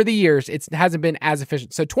 Over the years, it hasn't been as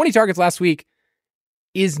efficient. So 20 targets last week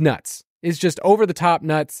is nuts. It's just over the top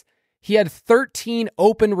nuts. He had 13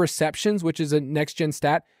 open receptions, which is a next-gen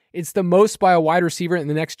stat. It's the most by a wide receiver in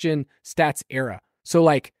the next-gen stats era. So,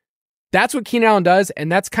 like, that's what Keenan Allen does,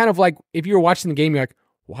 and that's kind of like, if you were watching the game, you're like,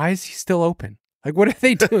 why is he still open? Like, what are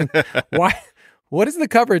they doing? What is the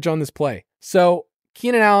coverage on this play? So,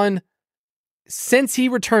 Keenan Allen, since he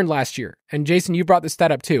returned last year, and Jason, you brought this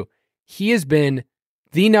stat up too, he has been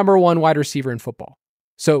the number 1 wide receiver in football.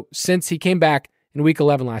 So, since he came back in week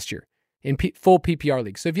 11 last year, in full PPR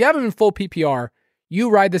league. So if you have him in full PPR,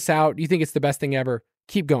 you ride this out. You think it's the best thing ever.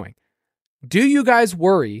 Keep going. Do you guys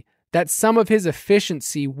worry that some of his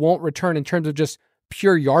efficiency won't return in terms of just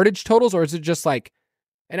pure yardage totals, or is it just like,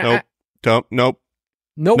 nope.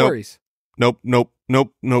 No worries. Nope.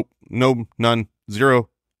 None. Zero.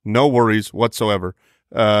 No worries whatsoever.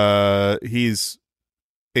 He's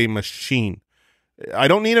a machine. I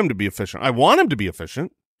don't need him to be efficient. I want him to be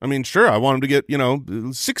efficient. I mean, sure, I want him to get,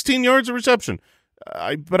 16 yards of reception,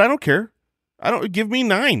 but I don't care. Give me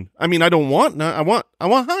 9. I mean, I don't want 9. I want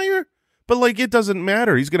higher, but like, it doesn't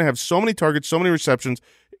matter. He's going to have so many targets, so many receptions.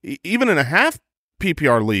 Even in a half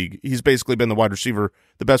PPR league, he's basically been the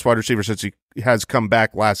best wide receiver since he has come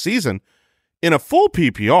back last season. In a full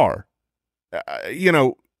PPR,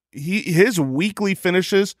 his weekly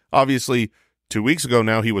finishes, obviously 2 weeks ago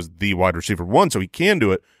now, he was the wide receiver 1, so he can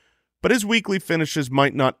do it. But his weekly finishes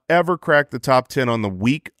might not ever crack the top 10 on the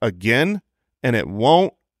week again, and it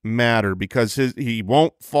won't matter because he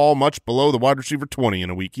won't fall much below the wide receiver 20 in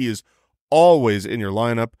a week. He is always in your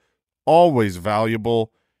lineup, always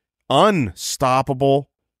valuable, unstoppable.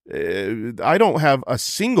 I don't have a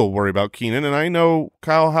single worry about Keenan, and I know,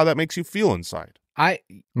 Kyle, how that makes you feel inside. I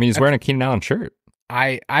mean, he's wearing a Keenan Allen shirt.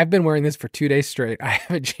 I've been wearing this for 2 days straight. I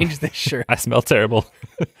haven't changed this shirt. I smell terrible.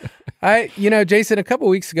 Jason, a couple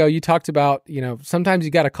weeks ago, you talked about, sometimes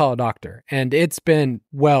you got to call a doctor, and it's been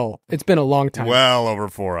a long time. Well over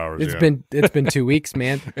 4 hours. It's been 2 weeks,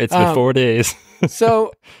 man. It's been 4 days.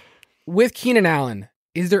 So with Keenan Allen,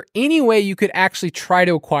 is there any way you could actually try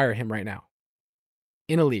to acquire him right now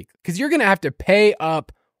in a league? Because you're going to have to pay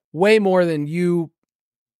up way more than you,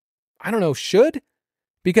 I don't know, should,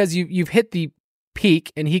 because you've hit the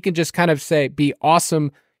peak and he can just kind of be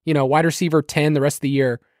awesome, wide receiver 10 the rest of the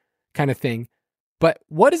year kind of thing. But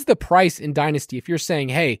what is the price in Dynasty if you're saying,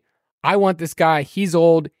 hey, I want this guy, he's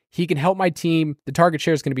old, he can help my team, the target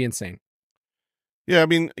share is going to be insane? Yeah, I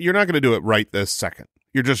mean, you're not going to do it right this second.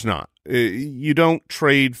 You're just not. You don't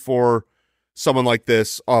trade for someone like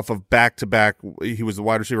this off of back-to-back. He was the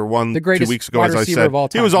wide receiver 1 2 weeks ago, as I said.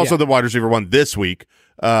 He was also the wide receiver 1 this week.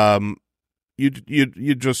 You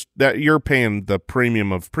just that you're paying the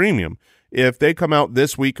premium of premium. If they come out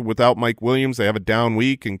this week without Mike Williams, they have a down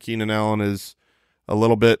week, and Keenan Allen is a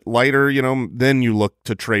little bit lighter, then you look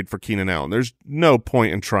to trade for Keenan Allen. There's no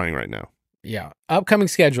point in trying right now. Yeah. Upcoming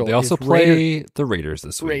schedule. They also play the Raiders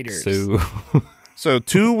this week. So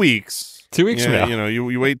 2 weeks. 2 weeks from now.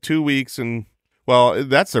 You wait 2 weeks, and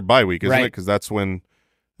that's their bye week, isn't it? Because that's when.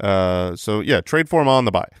 Trade for him on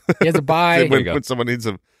the bye. He has a bye when someone needs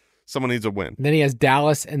a win. And then he has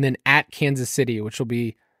Dallas, and then at Kansas City, which will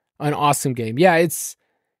be an awesome game. Yeah, it's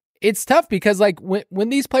tough because when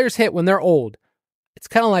these players hit when they're old, it's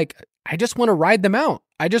kind of like I just want to ride them out.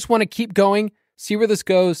 I just want to keep going, see where this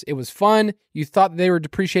goes. It was fun. You thought they were a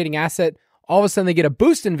depreciating asset. All of a sudden they get a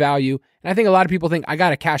boost in value. And I think a lot of people think I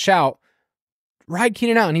got to cash out. Ride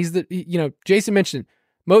Keenan Allen. He's Jason mentioned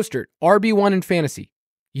Mostert, RB1 in fantasy.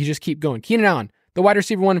 You just keep going. Keenan Allen, the wide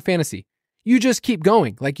receiver 1 in fantasy. You just keep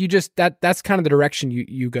going. That's kind of the direction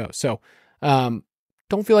you go. So, don't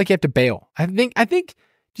feel like you have to bail. I think,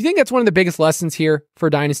 do you think that's one of the biggest lessons here for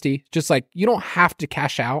Dynasty? Just you don't have to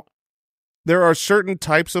cash out. There are certain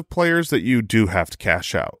types of players that you do have to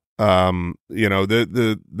cash out.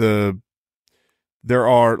 There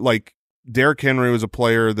are Derrick Henry was a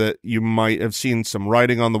player that you might have seen some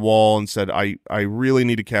writing on the wall and said, I really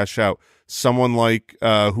need to cash out. Someone like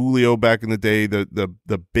Julio back in the day,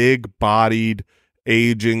 the big bodied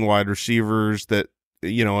aging wide receivers that,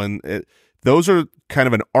 those are kind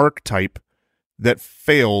of an archetype that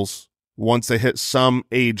fails once they hit some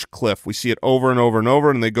age cliff. We see it over and over and over,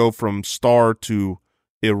 and they go from star to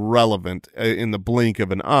irrelevant in the blink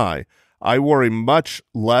of an eye. I worry much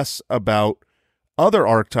less about other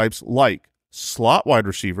archetypes like slot wide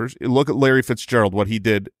receivers. Look at Larry Fitzgerald, what he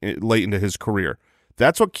did late into his career.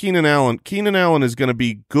 That's what Keenan Allen is going to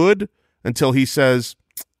be good until he says,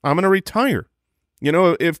 I'm going to retire.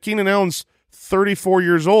 If Keenan Allen's 34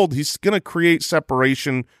 years old, he's going to create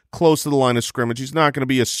separation close to the line of scrimmage. He's not going to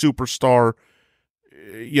be a superstar,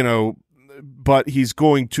 but he's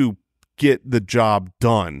going to get the job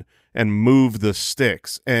done and move the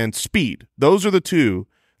sticks and speed. Those are the two,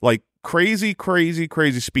 crazy, crazy,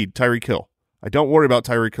 crazy speed. Tyreek Hill. I don't worry about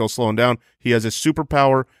Tyreek Hill slowing down. He has a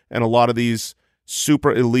superpower, and a lot of these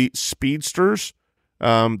super elite speedsters,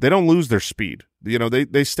 they don't lose their speed.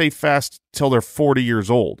 They stay fast till they're 40 years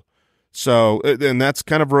old. So, and that's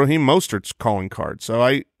kind of Raheem Mostert's calling card.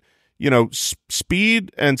 So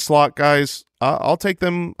speed and slot guys, I'll take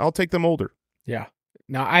them older. Yeah.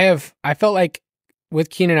 Now I felt like with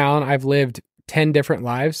Keenan Allen, I've lived 10 different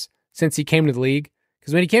lives since he came to the league.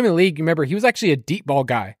 Because when he came to the league, remember, he was actually a deep ball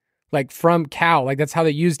guy, from Cal. That's how they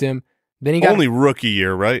used him. Then he got only rookie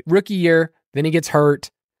year, right? Rookie year. Then he gets hurt.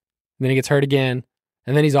 Then he gets hurt again.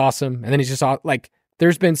 And then he's awesome. And then he's just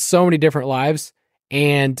there's been so many different lives,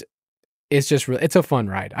 and it's just really, it's a fun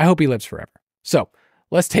ride. I hope he lives forever. So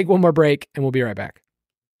let's take one more break, and we'll be right back.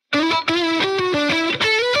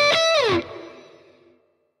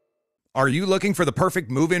 Are you looking for the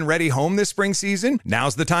perfect move-in ready home this spring season?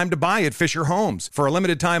 Now's the time to buy at Fisher Homes. For a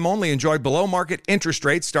limited time only, enjoy below-market interest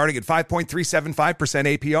rates starting at 5.375%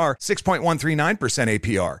 APR, 6.139%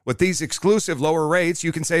 APR. With these exclusive lower rates,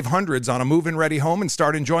 you can save hundreds on a move-in ready home and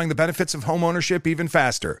start enjoying the benefits of home ownership even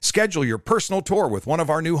faster. Schedule your personal tour with one of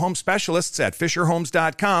our new home specialists at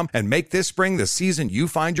FisherHomes.com and make this spring the season you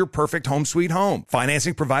find your perfect home sweet home.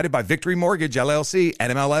 Financing provided by Victory Mortgage, LLC,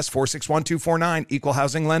 NMLS 461249, Equal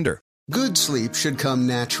Housing Lender. Good sleep should come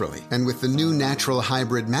naturally, and with the new Natural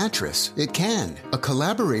Hybrid mattress, it can. A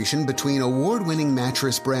collaboration between award-winning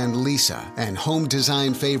mattress brand Lisa and home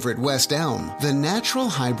design favorite West Elm, the Natural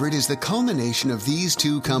Hybrid is the culmination of these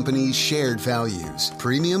two companies' shared values: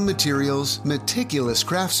 premium materials, meticulous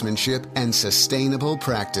craftsmanship, and sustainable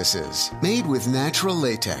practices. Made with natural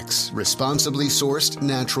latex, responsibly sourced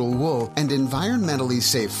natural wool, and environmentally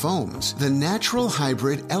safe foams, the Natural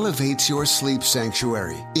Hybrid elevates your sleep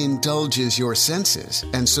sanctuary. Indulge indulges your senses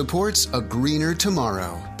and supports a greener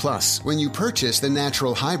tomorrow. Plus, when you purchase the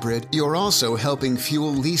natural hybrid, you're also helping fuel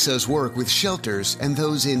Lisa's work with shelters and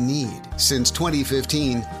those in need. Since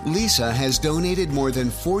 2015, Lisa has donated more than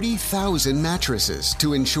 40,000 mattresses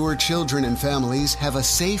to ensure children and families have a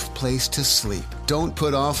safe place to sleep. Don't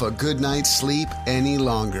put off a good night's sleep any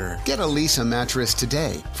longer. Get a Lisa mattress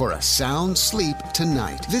today for a sound sleep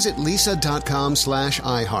tonight. Visit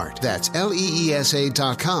lisa.com/iHeart. That's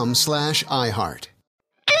LEESA.com/iHeart.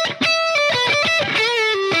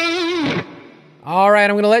 All right,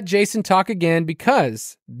 I'm going to let Jason talk again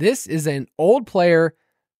because this is an old player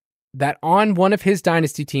that on one of his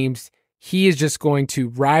dynasty teams, he is just going to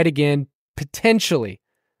ride again, potentially,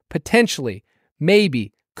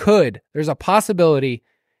 maybe, could. There's a possibility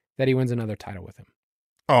that he wins another title with him.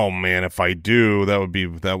 Oh man, if I do, that would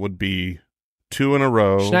be 2 in a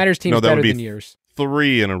row. Schneider's team is better than yours.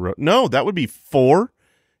 3 in a row. No, that would be 4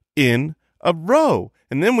 in a row.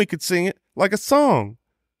 And then we could sing it like a song.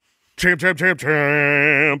 Champ, champ, champ,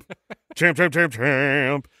 champ. Champ, champ, champ,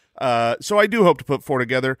 champ. So I do hope to put 4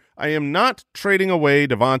 together. I am not trading away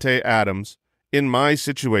Davante Adams in my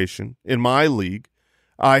situation, in my league.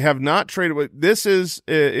 I have not traded away. This is,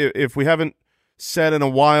 if we haven't said in a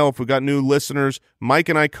while, if we got new listeners, Mike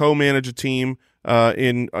and I co-manage a team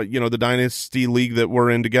in the Dynasty League that we're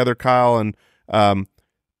in together, Kyle, and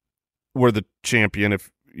we're the champion, if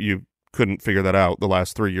you couldn't figure that out, the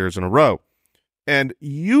last 3 years in a row. And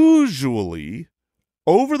usually,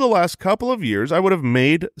 over the last couple of years, I would have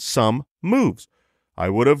made some moves. I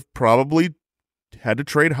would have probably had to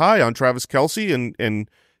trade high on Travis Kelce and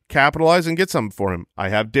capitalize and get something for him. I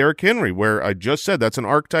have Derrick Henry, where I just said that's an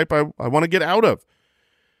archetype I want to get out of.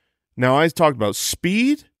 Now, I talked about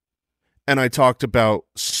speed, and I talked about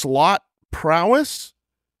slot prowess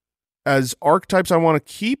as archetypes I want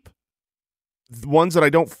to keep, the ones that I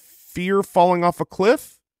don't fear falling off a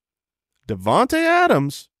cliff. Davante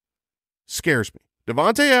Adams scares me.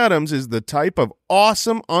 Davante Adams is the type of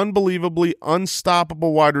awesome, unbelievably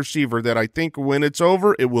unstoppable wide receiver that I think when it's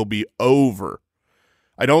over, it will be over.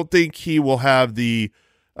 I don't think he will have the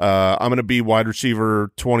I'm going to be wide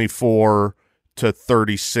receiver 24 to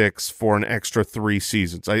 36 for an extra 3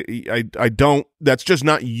 seasons. I don't. That's just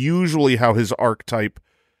not usually how his archetype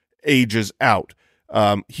ages out.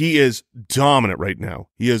 He is dominant right now.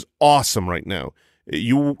 He is awesome right now.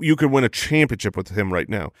 You could win a championship with him right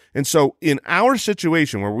now. And so in our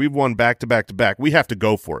situation where we've won back to back to back, we have to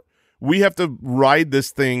go for it. We have to ride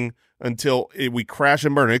this thing until we crash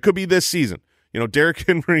and burn. It could be this season. Derrick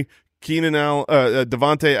Henry, Keenan Allen,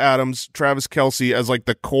 Davante Adams, Travis Kelce as like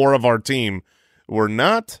the core of our team. We're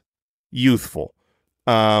not youthful.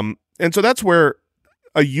 And so that's where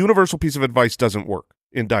a universal piece of advice doesn't work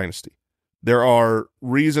in Dynasty. There are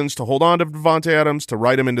reasons to hold on to Davante Adams, to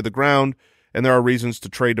ride him into the ground, and there are reasons to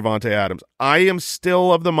trade Davante Adams. I am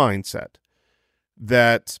still of the mindset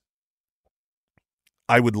that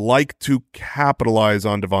I would like to capitalize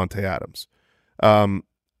on Davante Adams.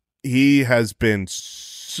 He has been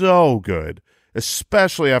so good,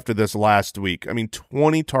 especially after this last week. I mean,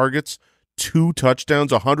 20 targets, 2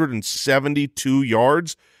 touchdowns, 172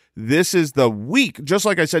 yards. This is the week. Just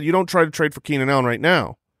like I said, you don't try to trade for Keenan Allen right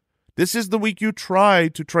now. This is the week you try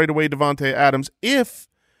to trade away Davante Adams if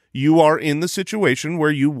you are in the situation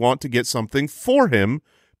where you want to get something for him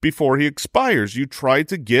before he expires. You try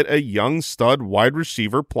to get a young stud wide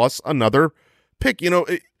receiver plus another pick.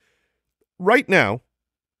 Right now,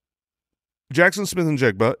 Jackson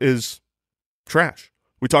Smith-Njigba is trash.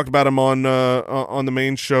 We talked about him on the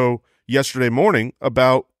main show yesterday morning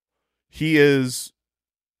about he is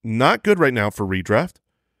not good right now for redraft.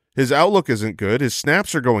 His outlook isn't good. His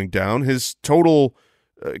snaps are going down. His total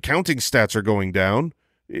counting stats are going down.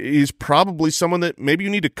 He's probably someone that maybe you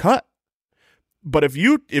need to cut. But if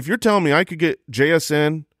you're telling me I could get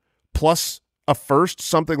JSN plus a first,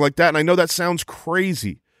 something like that, and I know that sounds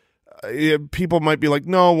crazy. People might be like,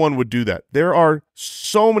 no one would do that. There are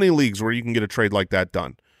so many leagues where you can get a trade like that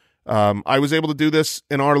done. I was able to do this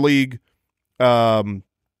in our league back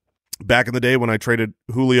in the day when I traded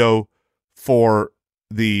Julio for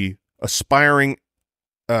the aspiring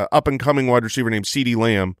up-and-coming wide receiver named CeeDee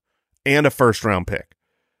Lamb and a first-round pick.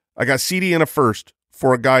 I got CeeDee and a first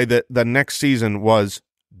for a guy that the next season was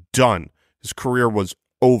done. His career was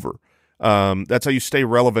over. That's how you stay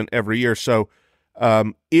relevant every year. So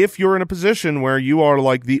if you're in a position where you are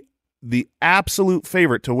like the absolute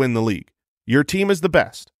favorite to win the league, your team is the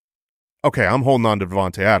best. Okay, I'm holding on to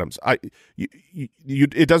Davante Adams.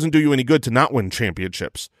 It doesn't do you any good to not win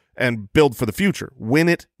championships and build for the future. Win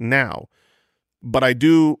it now. But I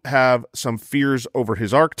do have some fears over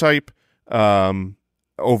his archetype.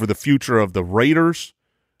 over the future of the Raiders.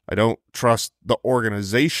 I don't trust the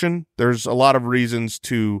organization. There's a lot of reasons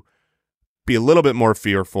to be a little bit more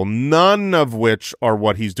fearful, none of which are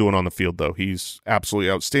what he's doing on the field, though. He's absolutely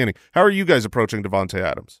outstanding. How are you guys approaching Davante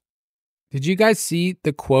Adams? Did you guys see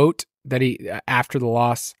the quote that he after the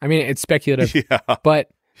loss? I mean, it's speculative, but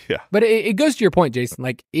it goes to your point, Jason.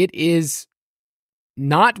 Like, it is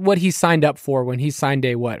not what he signed up for when he signed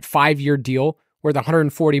a 5-year deal worth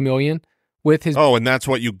 $140 million with his. Oh, and that's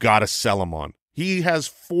what you got to sell him on. He has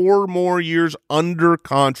 4 more years under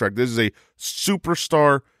contract. This is a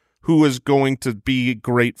superstar who is going to be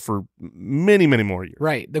great for many, many more years.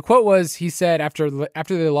 Right. The quote was, he said after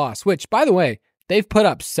they lost, which, by the way, they've put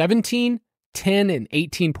up 17, 10, and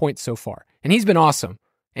 18 points so far. And he's been awesome.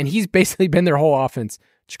 And he's basically been their whole offense.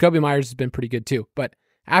 Jacoby Myers has been pretty good too. But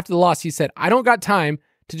after the loss, he said, I don't got time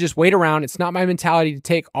to just wait around. It's not my mentality to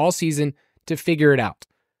take all season to figure it out.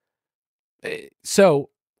 So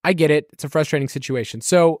I get it. It's a frustrating situation.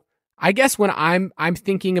 So I guess when I'm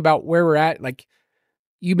thinking about where we're at, like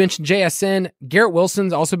you mentioned JSN, Garrett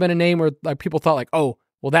Wilson's also been a name where like people thought like, oh,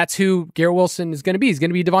 well, that's who Garrett Wilson is going to be. He's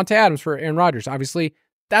going to be Davante Adams for Aaron Rodgers. Obviously,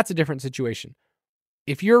 that's a different situation.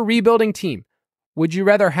 If you're a rebuilding team, would you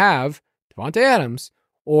rather have Davante Adams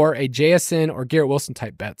or a JSN or Garrett Wilson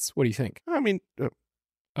type bets? What do you think? I mean,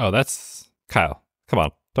 that's Kyle. Come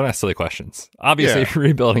on. Don't ask silly questions. Obviously, if you're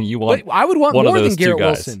rebuilding, you want. But I would want more than Garrett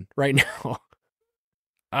Wilson right now.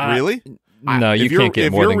 Really? No, you can't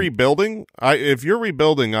get more. If you're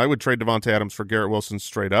rebuilding, I would trade Davante Adams for Garrett Wilson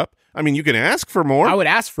straight up. I mean, you can ask for more. I would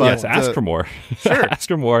ask for more. Yes, ask for more. Sure. Ask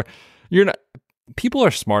for more. You're not. People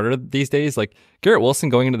are smarter these days. Like Garrett Wilson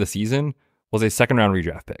going into the season was a 2nd-round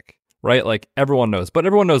redraft pick, right? Like everyone knows, but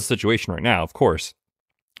everyone knows the situation right now, of course.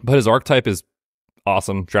 But his archetype is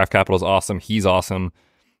awesome. Draft capital is awesome. He's awesome.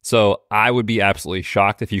 So I would be absolutely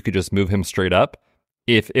shocked if you could just move him straight up.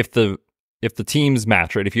 If the teams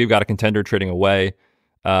match, right? If you've got a contender trading away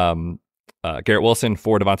Garrett Wilson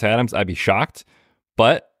for Davante Adams, I'd be shocked.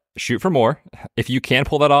 But shoot for more. If you can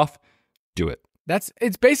pull that off, do it.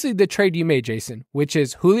 It's basically the trade you made, Jason, which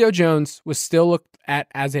is Julio Jones was still looked at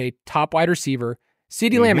as a top wide receiver.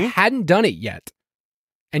 CeeDee Lamb hadn't done it yet.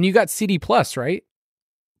 And you got CD Plus, right?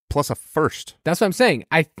 Plus a first. That's what I'm saying.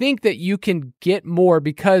 I think that you can get more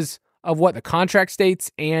because of what the contract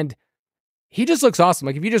states, and he just looks awesome.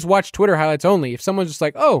 Like if you just watch Twitter highlights only, if someone's just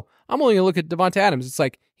like, oh, I'm only going to look at Davante Adams, it's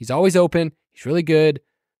like he's always open. He's really good.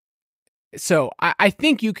 So I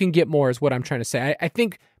think you can get more is what I'm trying to say. I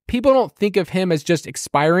think people don't think of him as just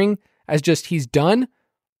expiring, as just he's done.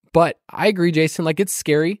 But I agree, Jason. Like it's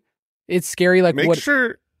scary. It's scary. Like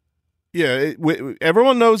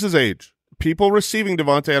everyone knows his age. People receiving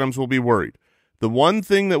Davante Adams will be worried. The one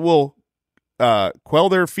thing that will quell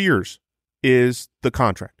their fears is the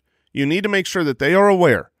contract. You need to make sure that they are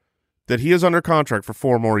aware that he is under contract for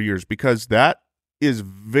 4 more years, because that is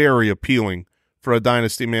very appealing for a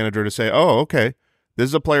dynasty manager to say, oh, okay, this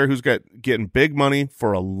is a player who's getting big money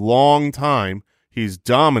for a long time. He's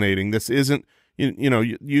dominating. This isn't,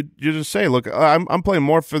 you just say, look, I'm playing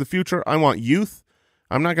more for the future. I want youth.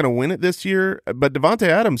 I'm not going to win it this year. But Davante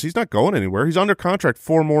Adams, he's not going anywhere. He's under contract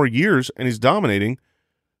 4 more years, and he's dominating.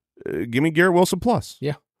 Give me Garrett Wilson plus.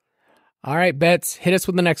 Yeah. All right, Betts, hit us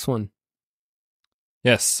with the next one.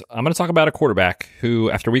 Yes, I'm going to talk about a quarterback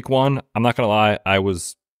who, after week 1, I'm not going to lie, I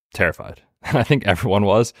was terrified. I think everyone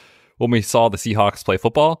was when we saw the Seahawks play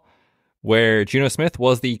football, where Geno Smith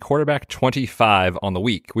was the quarterback 25 on the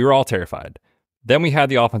week. We were all terrified. Then we had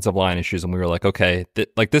the offensive line issues, and we were like, okay,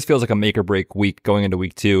 this feels like a make-or-break week going into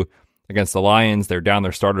week 2 against the Lions. They're down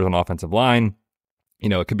their starters on offensive line.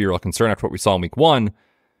 It could be a real concern after what we saw in week 1.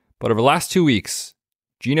 But over the last 2 weeks,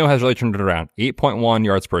 Geno has really turned it around. 8.1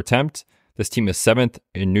 yards per attempt. This team is 7th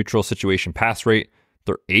in neutral situation pass rate.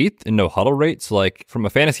 They're 8th in no huddle rate. So, from a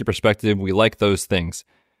fantasy perspective, we like those things.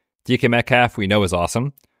 DK Metcalf, we know, is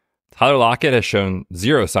awesome. Tyler Lockett has shown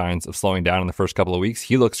 0 signs of slowing down in the first couple of weeks.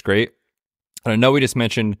 He looks great. And I know we just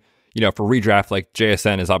mentioned, for redraft,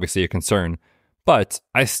 JSN is obviously a concern. But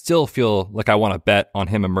I still feel like I want to bet on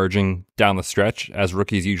him emerging down the stretch, as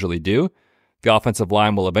rookies usually do. The offensive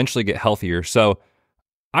line will eventually get healthier. So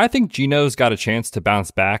I think Geno's got a chance to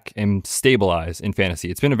bounce back and stabilize in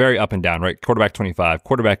fantasy. It's been a very up and down, right? Quarterback 25,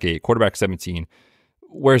 quarterback 8, quarterback 17.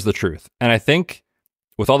 Where's the truth? And I think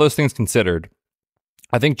with all those things considered,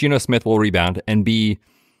 I think Geno Smith will rebound and be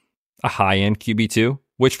a high-end QB2,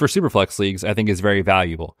 which for Superflex leagues, I think is very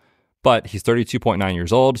valuable. But he's 32.9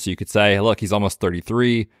 years old, so you could say, look, he's almost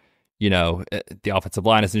 33. The offensive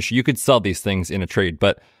line is an issue. You could sell these things in a trade,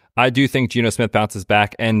 but I do think Geno Smith bounces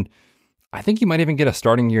back, and I think you might even get a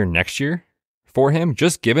starting year next year for him,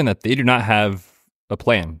 just given that they do not have a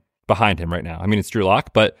plan behind him right now. I mean, it's Drew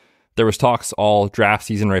Lock, but there was talks all draft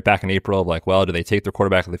season right back in April of like, well, do they take their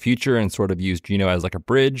quarterback of the future and sort of use Geno as like a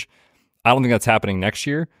bridge? I don't think that's happening next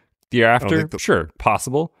year. The year after, sure,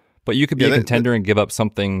 possible. But you could be a contender and give up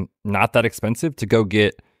something not that expensive to go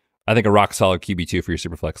get, I think, a rock-solid QB2 for your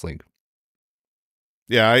Superflex league.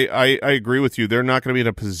 Yeah, I agree with you. They're not going to be in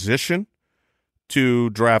a position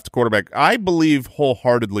to draft quarterback. I believe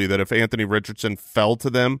wholeheartedly that if Anthony Richardson fell to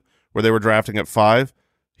them where they were drafting at 5,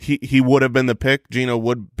 he would have been the pick. Geno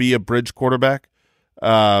would be a bridge quarterback.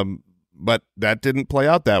 But that didn't play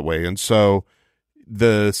out that way. And so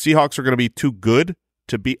the Seahawks are going to be too good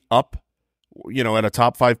to be up, at a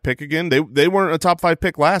top 5 pick again. They weren't a top 5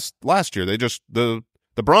 pick last year. They just the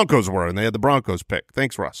Broncos were, and they had the Broncos pick.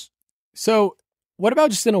 Thanks, Russ. So what about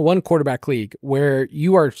just in a one quarterback league where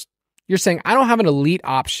you're saying, I don't have an elite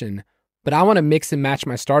option, but I want to mix and match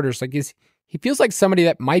my starters? Like, he feels like somebody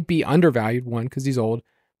that might be undervalued, one, because he's old,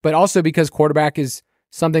 but also because quarterback is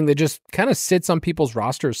something that just kind of sits on people's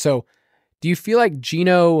rosters. So do you feel like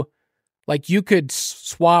Geno, like you could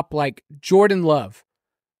swap like Jordan Love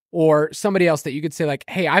or somebody else that you could say like,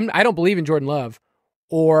 hey, I don't believe in Jordan Love,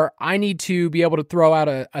 or I need to be able to throw out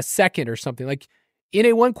a second or something? Like in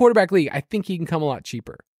a one quarterback league, I think he can come a lot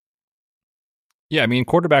cheaper. Yeah, I mean,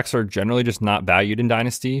 quarterbacks are generally just not valued in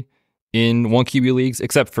Dynasty in one QB leagues,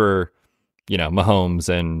 except for, Mahomes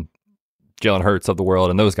and Jalen Hurts of the world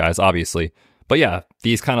and those guys, obviously. But yeah,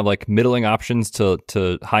 these kind of like middling options to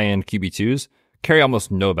high-end QB2s carry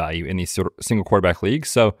almost no value in these sort of single quarterback leagues.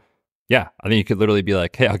 So yeah, I think you could literally be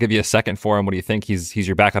like, hey, I'll give you a second for him. What do you think? He's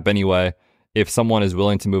your backup anyway. If someone is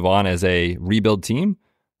willing to move on as a rebuild team,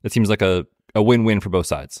 it seems like a win-win for both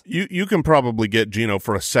sides. You can probably get Geno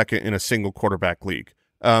for a second in a single quarterback league.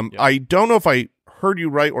 I don't know if I heard you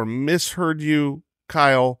right or misheard you,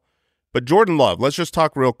 Kyle, but Jordan Love, let's just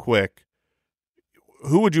talk real quick.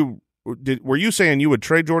 Were you saying you would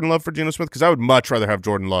trade Jordan Love for Geno Smith? Because I would much rather have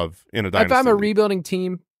Jordan Love in a Dynasty If I'm a league. rebuilding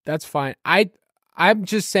team, that's fine. I'm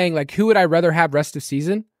just saying, like, who would I rather have rest of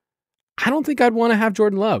season? I don't think I'd want to have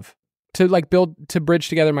Jordan Love to bridge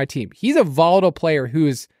together my team. He's a volatile player who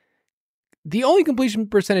is the only completion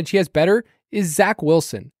percentage he has better is Zach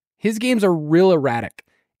Wilson. His games are real erratic,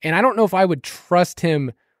 and I don't know if I would trust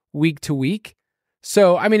him week to week.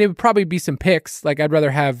 So, I mean, it would probably be some picks. Like, I'd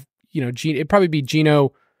rather have, it'd probably be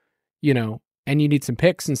Geno, and you need some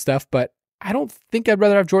picks and stuff, but I don't think I'd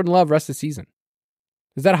rather have Jordan Love rest of the season.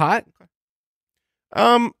 Is that hot?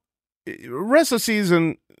 Rest of the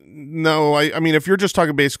season, no. I mean, if you're just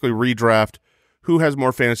talking basically redraft, who has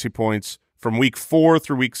more fantasy points from week 4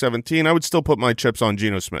 through week 17, I would still put my chips on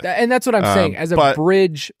Geno Smith. And that's what I'm saying, as a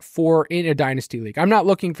bridge in a Dynasty league. I'm not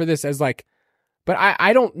looking for this as like, but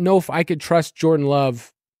I don't know if I could trust Jordan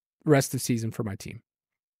Love rest of the season for my team.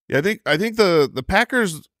 Yeah, I think the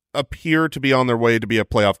Packers appear to be on their way to be a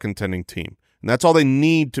playoff contending team. And that's all they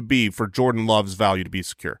need to be for Jordan Love's value to be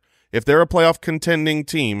secure. If they're a playoff contending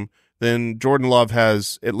team, then Jordan Love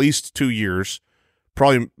has at least 2 years,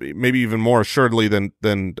 probably maybe even more assuredly than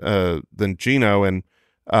Geno,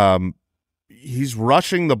 and he's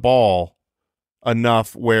rushing the ball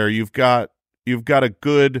enough where you've got a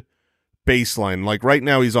good baseline. Like right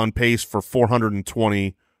now, he's on pace for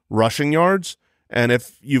 420 rushing yards, and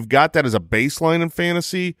if you've got that as a baseline in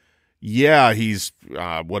fantasy, yeah, he's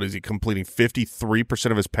what is he completing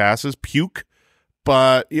 53% of his passes? Puke.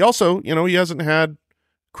 But he also, he hasn't had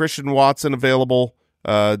Christian Watson available.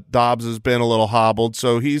 Dobbs has been a little hobbled,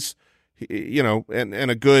 so he's,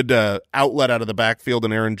 and a good outlet out of the backfield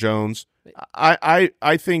in Aaron Jones. I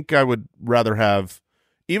think I would rather have,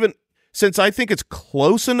 even since I think it's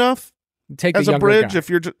close enough as a bridge.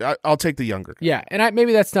 Guy. I'll take the younger guy. Yeah, and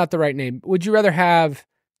maybe that's not the right name. Would you rather have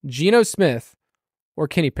Geno Smith or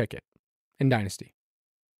Kenny Pickett in Dynasty?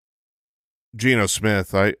 Geno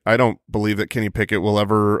Smith. I don't believe that Kenny Pickett will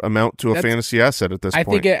ever amount to a fantasy asset at this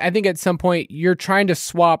point. I think at some point you're trying to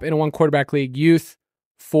swap in a one quarterback league youth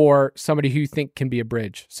for somebody who you think can be a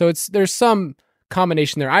bridge. So there's some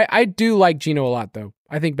combination there. I do like Geno a lot though.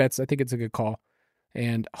 I think it's a good call.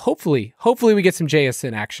 And hopefully we get some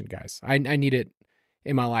JSN action, guys. I need it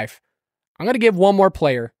in my life. I'm going to give one more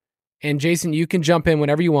player, and Jason, you can jump in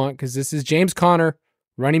whenever you want, because this is James Conner,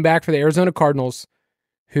 running back for the Arizona Cardinals,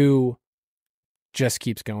 who just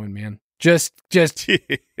keeps going, man. Just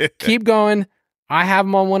keep going. I have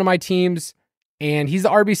him on one of my teams, and he's the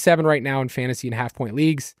RB7 right now in fantasy and half-point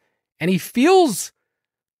leagues, and he feels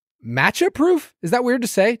matchup proof. Is that weird to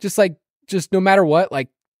say? Just no matter what, like,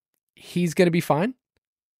 he's going to be fine?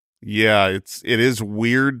 Yeah, it is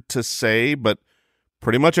weird to say, but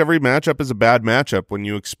pretty much every matchup is a bad matchup. When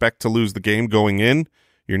you expect to lose the game going in,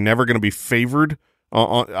 you're never going to be favored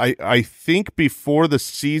I think before the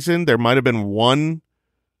season there might have been 1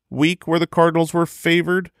 week where the Cardinals were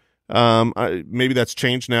favored. Maybe that's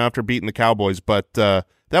changed now after beating the Cowboys, but that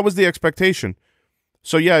was the expectation.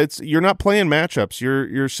 So yeah, you're not playing matchups.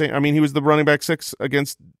 You're saying, I mean, he was the running back 6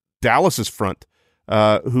 against Dallas's front,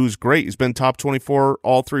 who's great. He's been top 24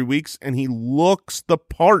 all 3 weeks, and he looks the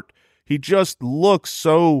part. He just looks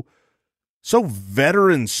so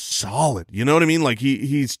veteran solid. You know what I mean? Like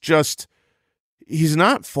he's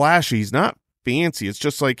not flashy. He's not fancy. It's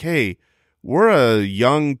just like, hey, we're a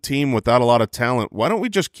young team without a lot of talent. Why don't we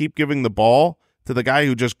just keep giving the ball to the guy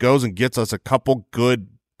who just goes and gets us a couple good,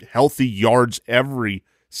 healthy yards every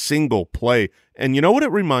single play? And you know what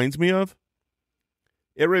it reminds me of?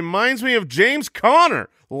 It reminds me of James Conner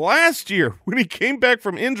last year when he came back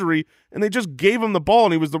from injury and they just gave him the ball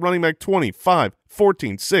and he was the running back 20, 5,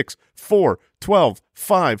 14, 6, 4, 12,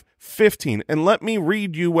 5, 15. And let me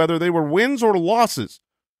read you whether they were wins or losses.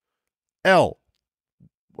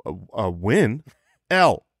 A win.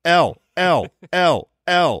 L.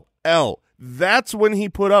 That's when he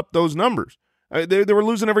put up those numbers. They were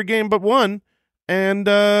losing every game but one, and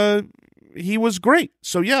he was great.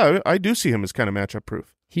 So, yeah, I do see him as kind of matchup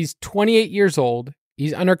proof. He's 28 years old.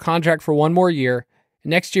 He's under contract for 1 more year.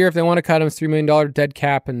 Next year, if they want to cut him, it's $3 million dead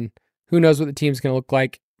cap, and who knows what the team's going to look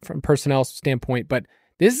like from a personnel standpoint. But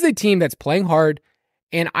this is a team that's playing hard,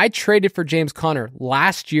 and I traded for James Conner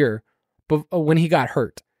last year when he got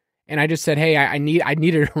hurt. And I just said, hey, I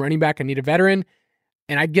needed a running back. I need a veteran,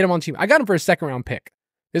 and I'd get him on the team. I got him for a 2nd-round pick.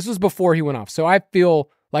 This was before he went off. So I feel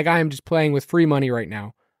like I am just playing with free money right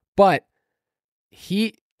now. But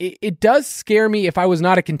it does scare me if I was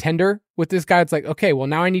not a contender with this guy. It's like, okay, well,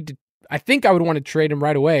 now I think I would want to trade him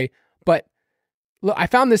right away. But look, I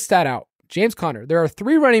found this stat out. James Conner, there are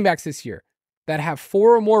 3 running backs this year that have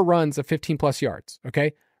 4 or more runs of 15-plus yards,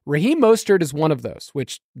 okay? Raheem Mostert is one of those,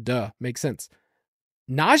 which, makes sense.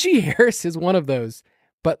 Najee Harris is one of those.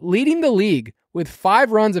 But leading the league with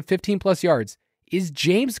 5 runs of 15-plus yards is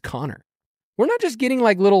James Conner. We're not just getting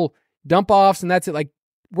like little dump-offs and that's it. Like,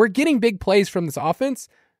 we're getting big plays from this offense.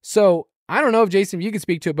 So I don't know if, Jason, if you can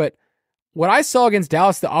speak to it, but what I saw against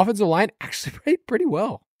Dallas, the offensive line actually played pretty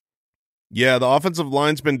well. Yeah, the offensive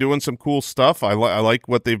line's been doing some cool stuff. I like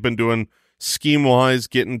what they've been doing scheme-wise,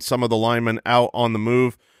 getting some of the linemen out on the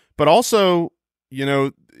move. But also, you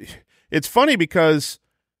know, it's funny because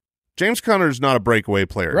James Conner is not a breakaway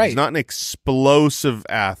player. Right. He's not an explosive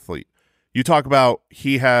athlete. You talk about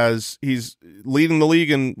he's leading the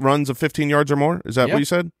league in runs of 15 yards or more. Is that what you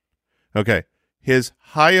said? Okay. His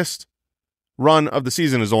highest run of the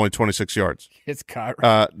season is only 26 yards. It's caught.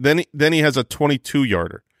 Then he has a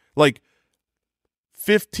 22-yarder. Like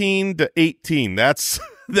 15 to 18. That's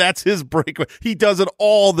his breakaway. He does it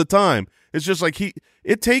all the time. It's just like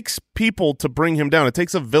it takes people to bring him down. It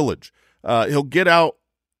takes a village. He'll get out,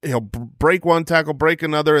 he'll break one tackle, break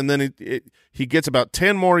another, and then he gets about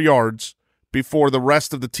 10 more yards before the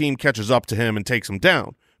rest of the team catches up to him and takes him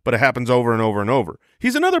down. But it happens over and over and over.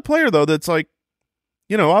 He's another player, though, that's like,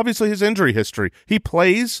 you know, obviously his injury history. He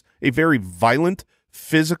plays a very violent,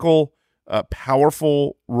 physical,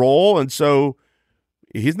 powerful role, and so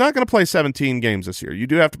he's not going to play 17 games this year. You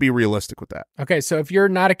do have to be realistic with that. Okay, so if you're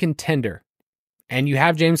not a contender and you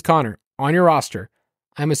have James Conner on your roster,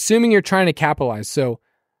 I'm assuming you're trying to capitalize. So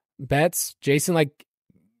bets, Jason, like,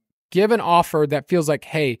 give an offer that feels like,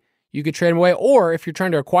 hey, you could trade him away, or if you're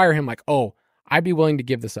trying to acquire him, like, oh, I'd be willing to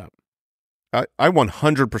give this up. I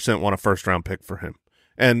 100% want a first-round pick for him.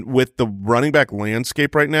 And with the running back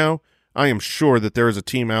landscape right now, I am sure that there is a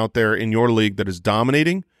team out there in your league that is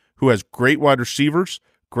dominating, who has great wide receivers,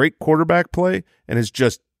 great quarterback play, and is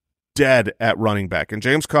just dead at running back. And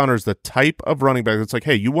James Conner is the type of running back that's like,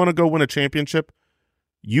 hey, you want to go win a championship?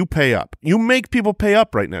 You pay up. You make people pay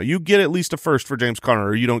up right now. You get at least a first for James Conner,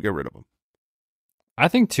 or you don't get rid of him. I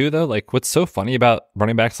think, too, though, like, what's so funny about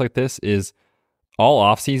running backs like this is all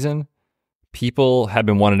offseason, people have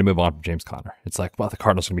been wanting to move on from James Conner. It's like, well, the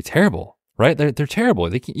Cardinals are going to be terrible, right? They're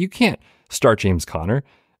terrible. You can't start James Conner.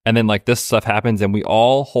 And then, like, this stuff happens, and we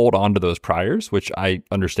all hold on to those priors, which I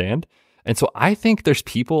understand. And so I think there's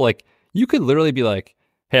people, like, you could literally be like,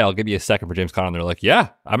 hey, I'll give you a second for James Conner. And they're like, yeah,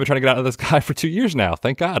 I've been trying to get out of this guy for 2 years now.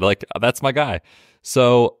 Thank God. Like, that's my guy.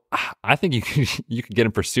 So I think you could get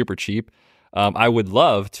him for super cheap. I would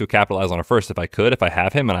love to capitalize on a first if I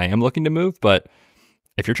have him and I am looking to move. But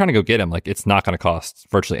if you're trying to go get him, like, it's not going to cost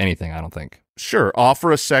virtually anything, I don't think. Sure.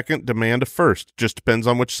 Offer a second, demand a first. Just depends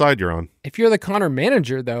on which side you're on. If you're the Conner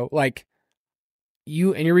manager, though, like,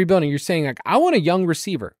 you're rebuilding, you're saying, like, I want a young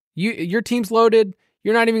receiver. Your team's loaded.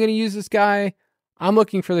 You're not even going to use this guy. I'm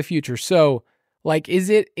looking for the future. So, like, is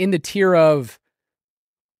it in the tier of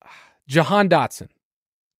Jahan Dotson.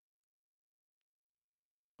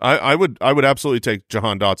 I would absolutely take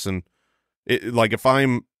Jahan Dotson. Like if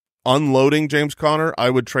I'm unloading James Conner, I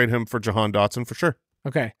would trade him for Jahan Dotson for sure.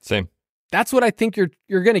 Okay. Same. That's what I think you're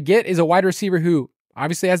going to get is a wide receiver who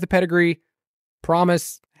obviously has the pedigree,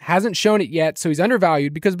 promise, hasn't shown it yet, so he's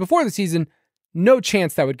undervalued because before the season, no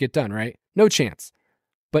chance that would get done, right? No chance.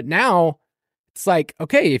 But now it's like,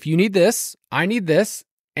 okay, if you need this, I need this,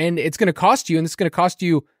 and it's going to cost you, and it's going to cost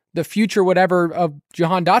you the future whatever of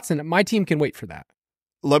Jahan Dotson. My team can wait for that.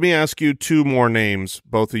 Let me ask you two more names,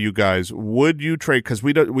 both of you guys. Would you trade, because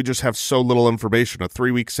we just have so little information, a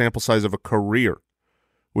 3-week sample size of a career.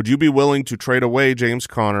 Would you be willing to trade away James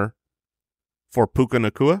Conner for Puka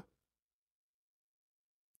Nacua?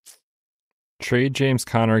 Trade James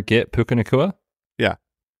Conner, get Puka Nacua? Yeah.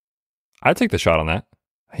 I'd take the shot on that.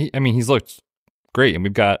 He's looked great, and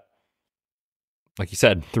we've got, like you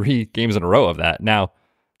said, 3 games in a row of that. Now,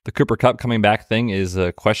 the Cooper Kupp coming back thing is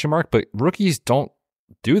a question mark, but rookies don't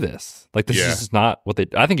do this. Like, this is just not what they...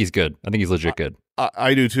 I think he's good. I think he's legit good.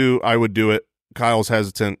 I do too. I would do it. Kyle's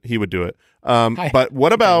hesitant. He would do it. But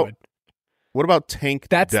what about Tank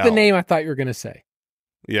That's Dell? the name I thought you were going to say.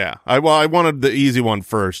 Yeah. I wanted the easy one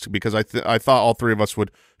first because I thought all three of us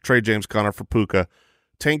would trade James Conner for Puka.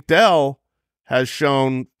 Tank Dell has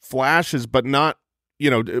shown flashes, but not,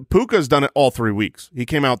 Puka's done it all 3 weeks. He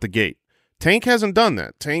came out the gate. Tank hasn't done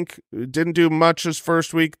that. Tank didn't do much his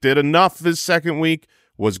first week, did enough his second week,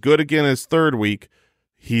 was good again his third week.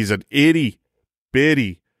 He's an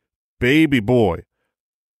itty-bitty baby boy.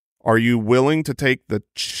 Are you willing to take the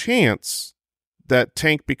chance that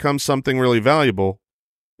Tank becomes something really valuable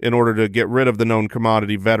in order to get rid of the known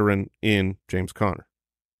commodity veteran in James Conner?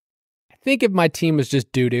 I think if my team was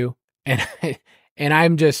just doo-doo and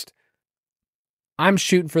I'm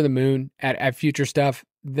shooting for the moon at future stuff,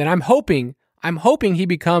 then I'm hoping he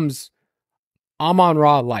becomes Amon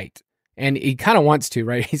Ra light. And he kind of wants to,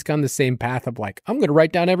 right? He's gone the same path of like, I'm going to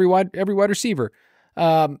write down every wide receiver.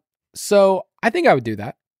 So I think I would do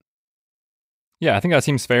that. Yeah, I think that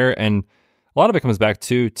seems fair. And a lot of it comes back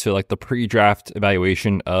to like the pre-draft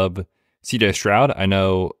evaluation of CJ Stroud. I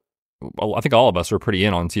think all of us were pretty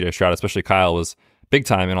in on CJ Stroud, especially Kyle was big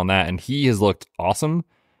time in on that. And he has looked awesome.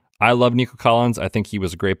 I love Nico Collins. I think he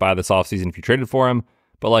was a great buy this offseason if you traded for him.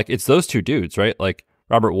 But like, it's those two dudes, right? Like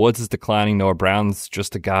Robert Woods is declining. Noah Brown's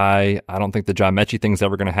just a guy. I don't think the John Mechie thing's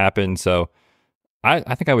ever going to happen. So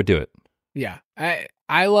I think I would do it. Yeah.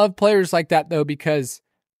 I love players like that though, because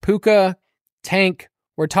Puka, Tank,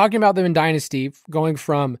 we're talking about them in Dynasty going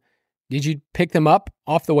from, did you pick them up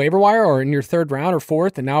off the waiver wire or in your third round or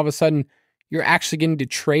fourth? And now all of a sudden you're actually getting to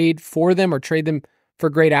trade for them or trade them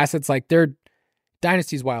for great assets. Like their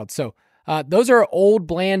Dynasty's wild. So those are old,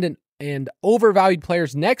 bland, and overvalued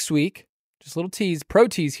players. Next week, just a little tease, pro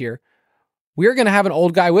tease here. We're going to have an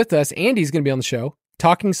old guy with us. Andy's going to be on the show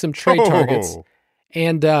talking some trade targets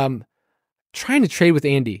and trying to trade with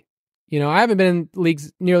Andy. I haven't been in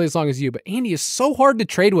leagues nearly as long as you, but Andy is so hard to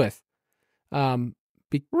trade with.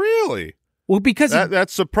 Really? Well, because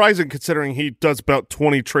that's surprising considering he does about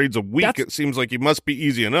 20 trades a week. It seems like he must be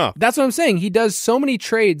easy enough. That's what I'm saying. He does so many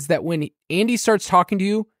trades that when Andy starts talking to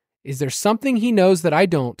you, is there something he knows that I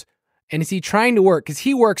don't? And is he trying to work? Because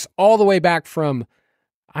he works all the way back from,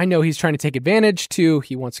 I know he's trying to take advantage to,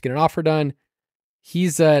 he wants to get an offer done.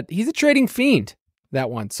 He's a trading fiend, that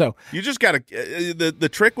one. So you just got to, the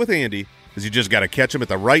trick with Andy is you just got to catch him at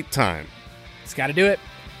the right time. Just got to do it.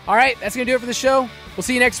 All right, that's going to do it for the show. We'll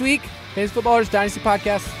see you next week. Fantasy Footballers Dynasty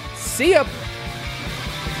Podcast. See ya.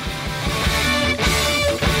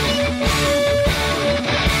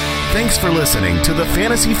 Thanks for listening to the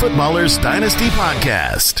Fantasy Footballers Dynasty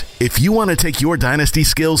Podcast. If you want to take your dynasty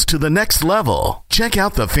skills to the next level, check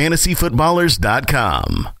out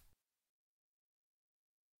thefantasyfootballers.com.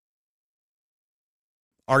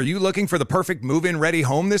 Are you looking for the perfect move-in ready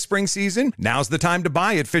home this spring season? Now's the time to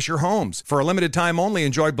buy at Fisher Homes. For a limited time only,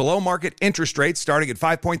 enjoy below-market interest rates starting at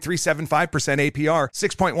 5.375% APR,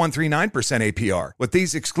 6.139% APR. With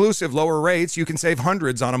these exclusive lower rates, you can save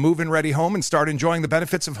hundreds on a move-in ready home and start enjoying the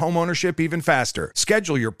benefits of homeownership even faster.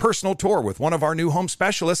 Schedule your personal tour with one of our new home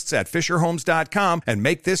specialists at FisherHomes.com and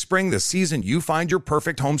make this spring the season you find your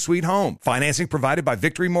perfect home sweet home. Financing provided by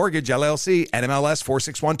Victory Mortgage, LLC, NMLS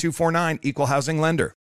 461249, Equal Housing Lender.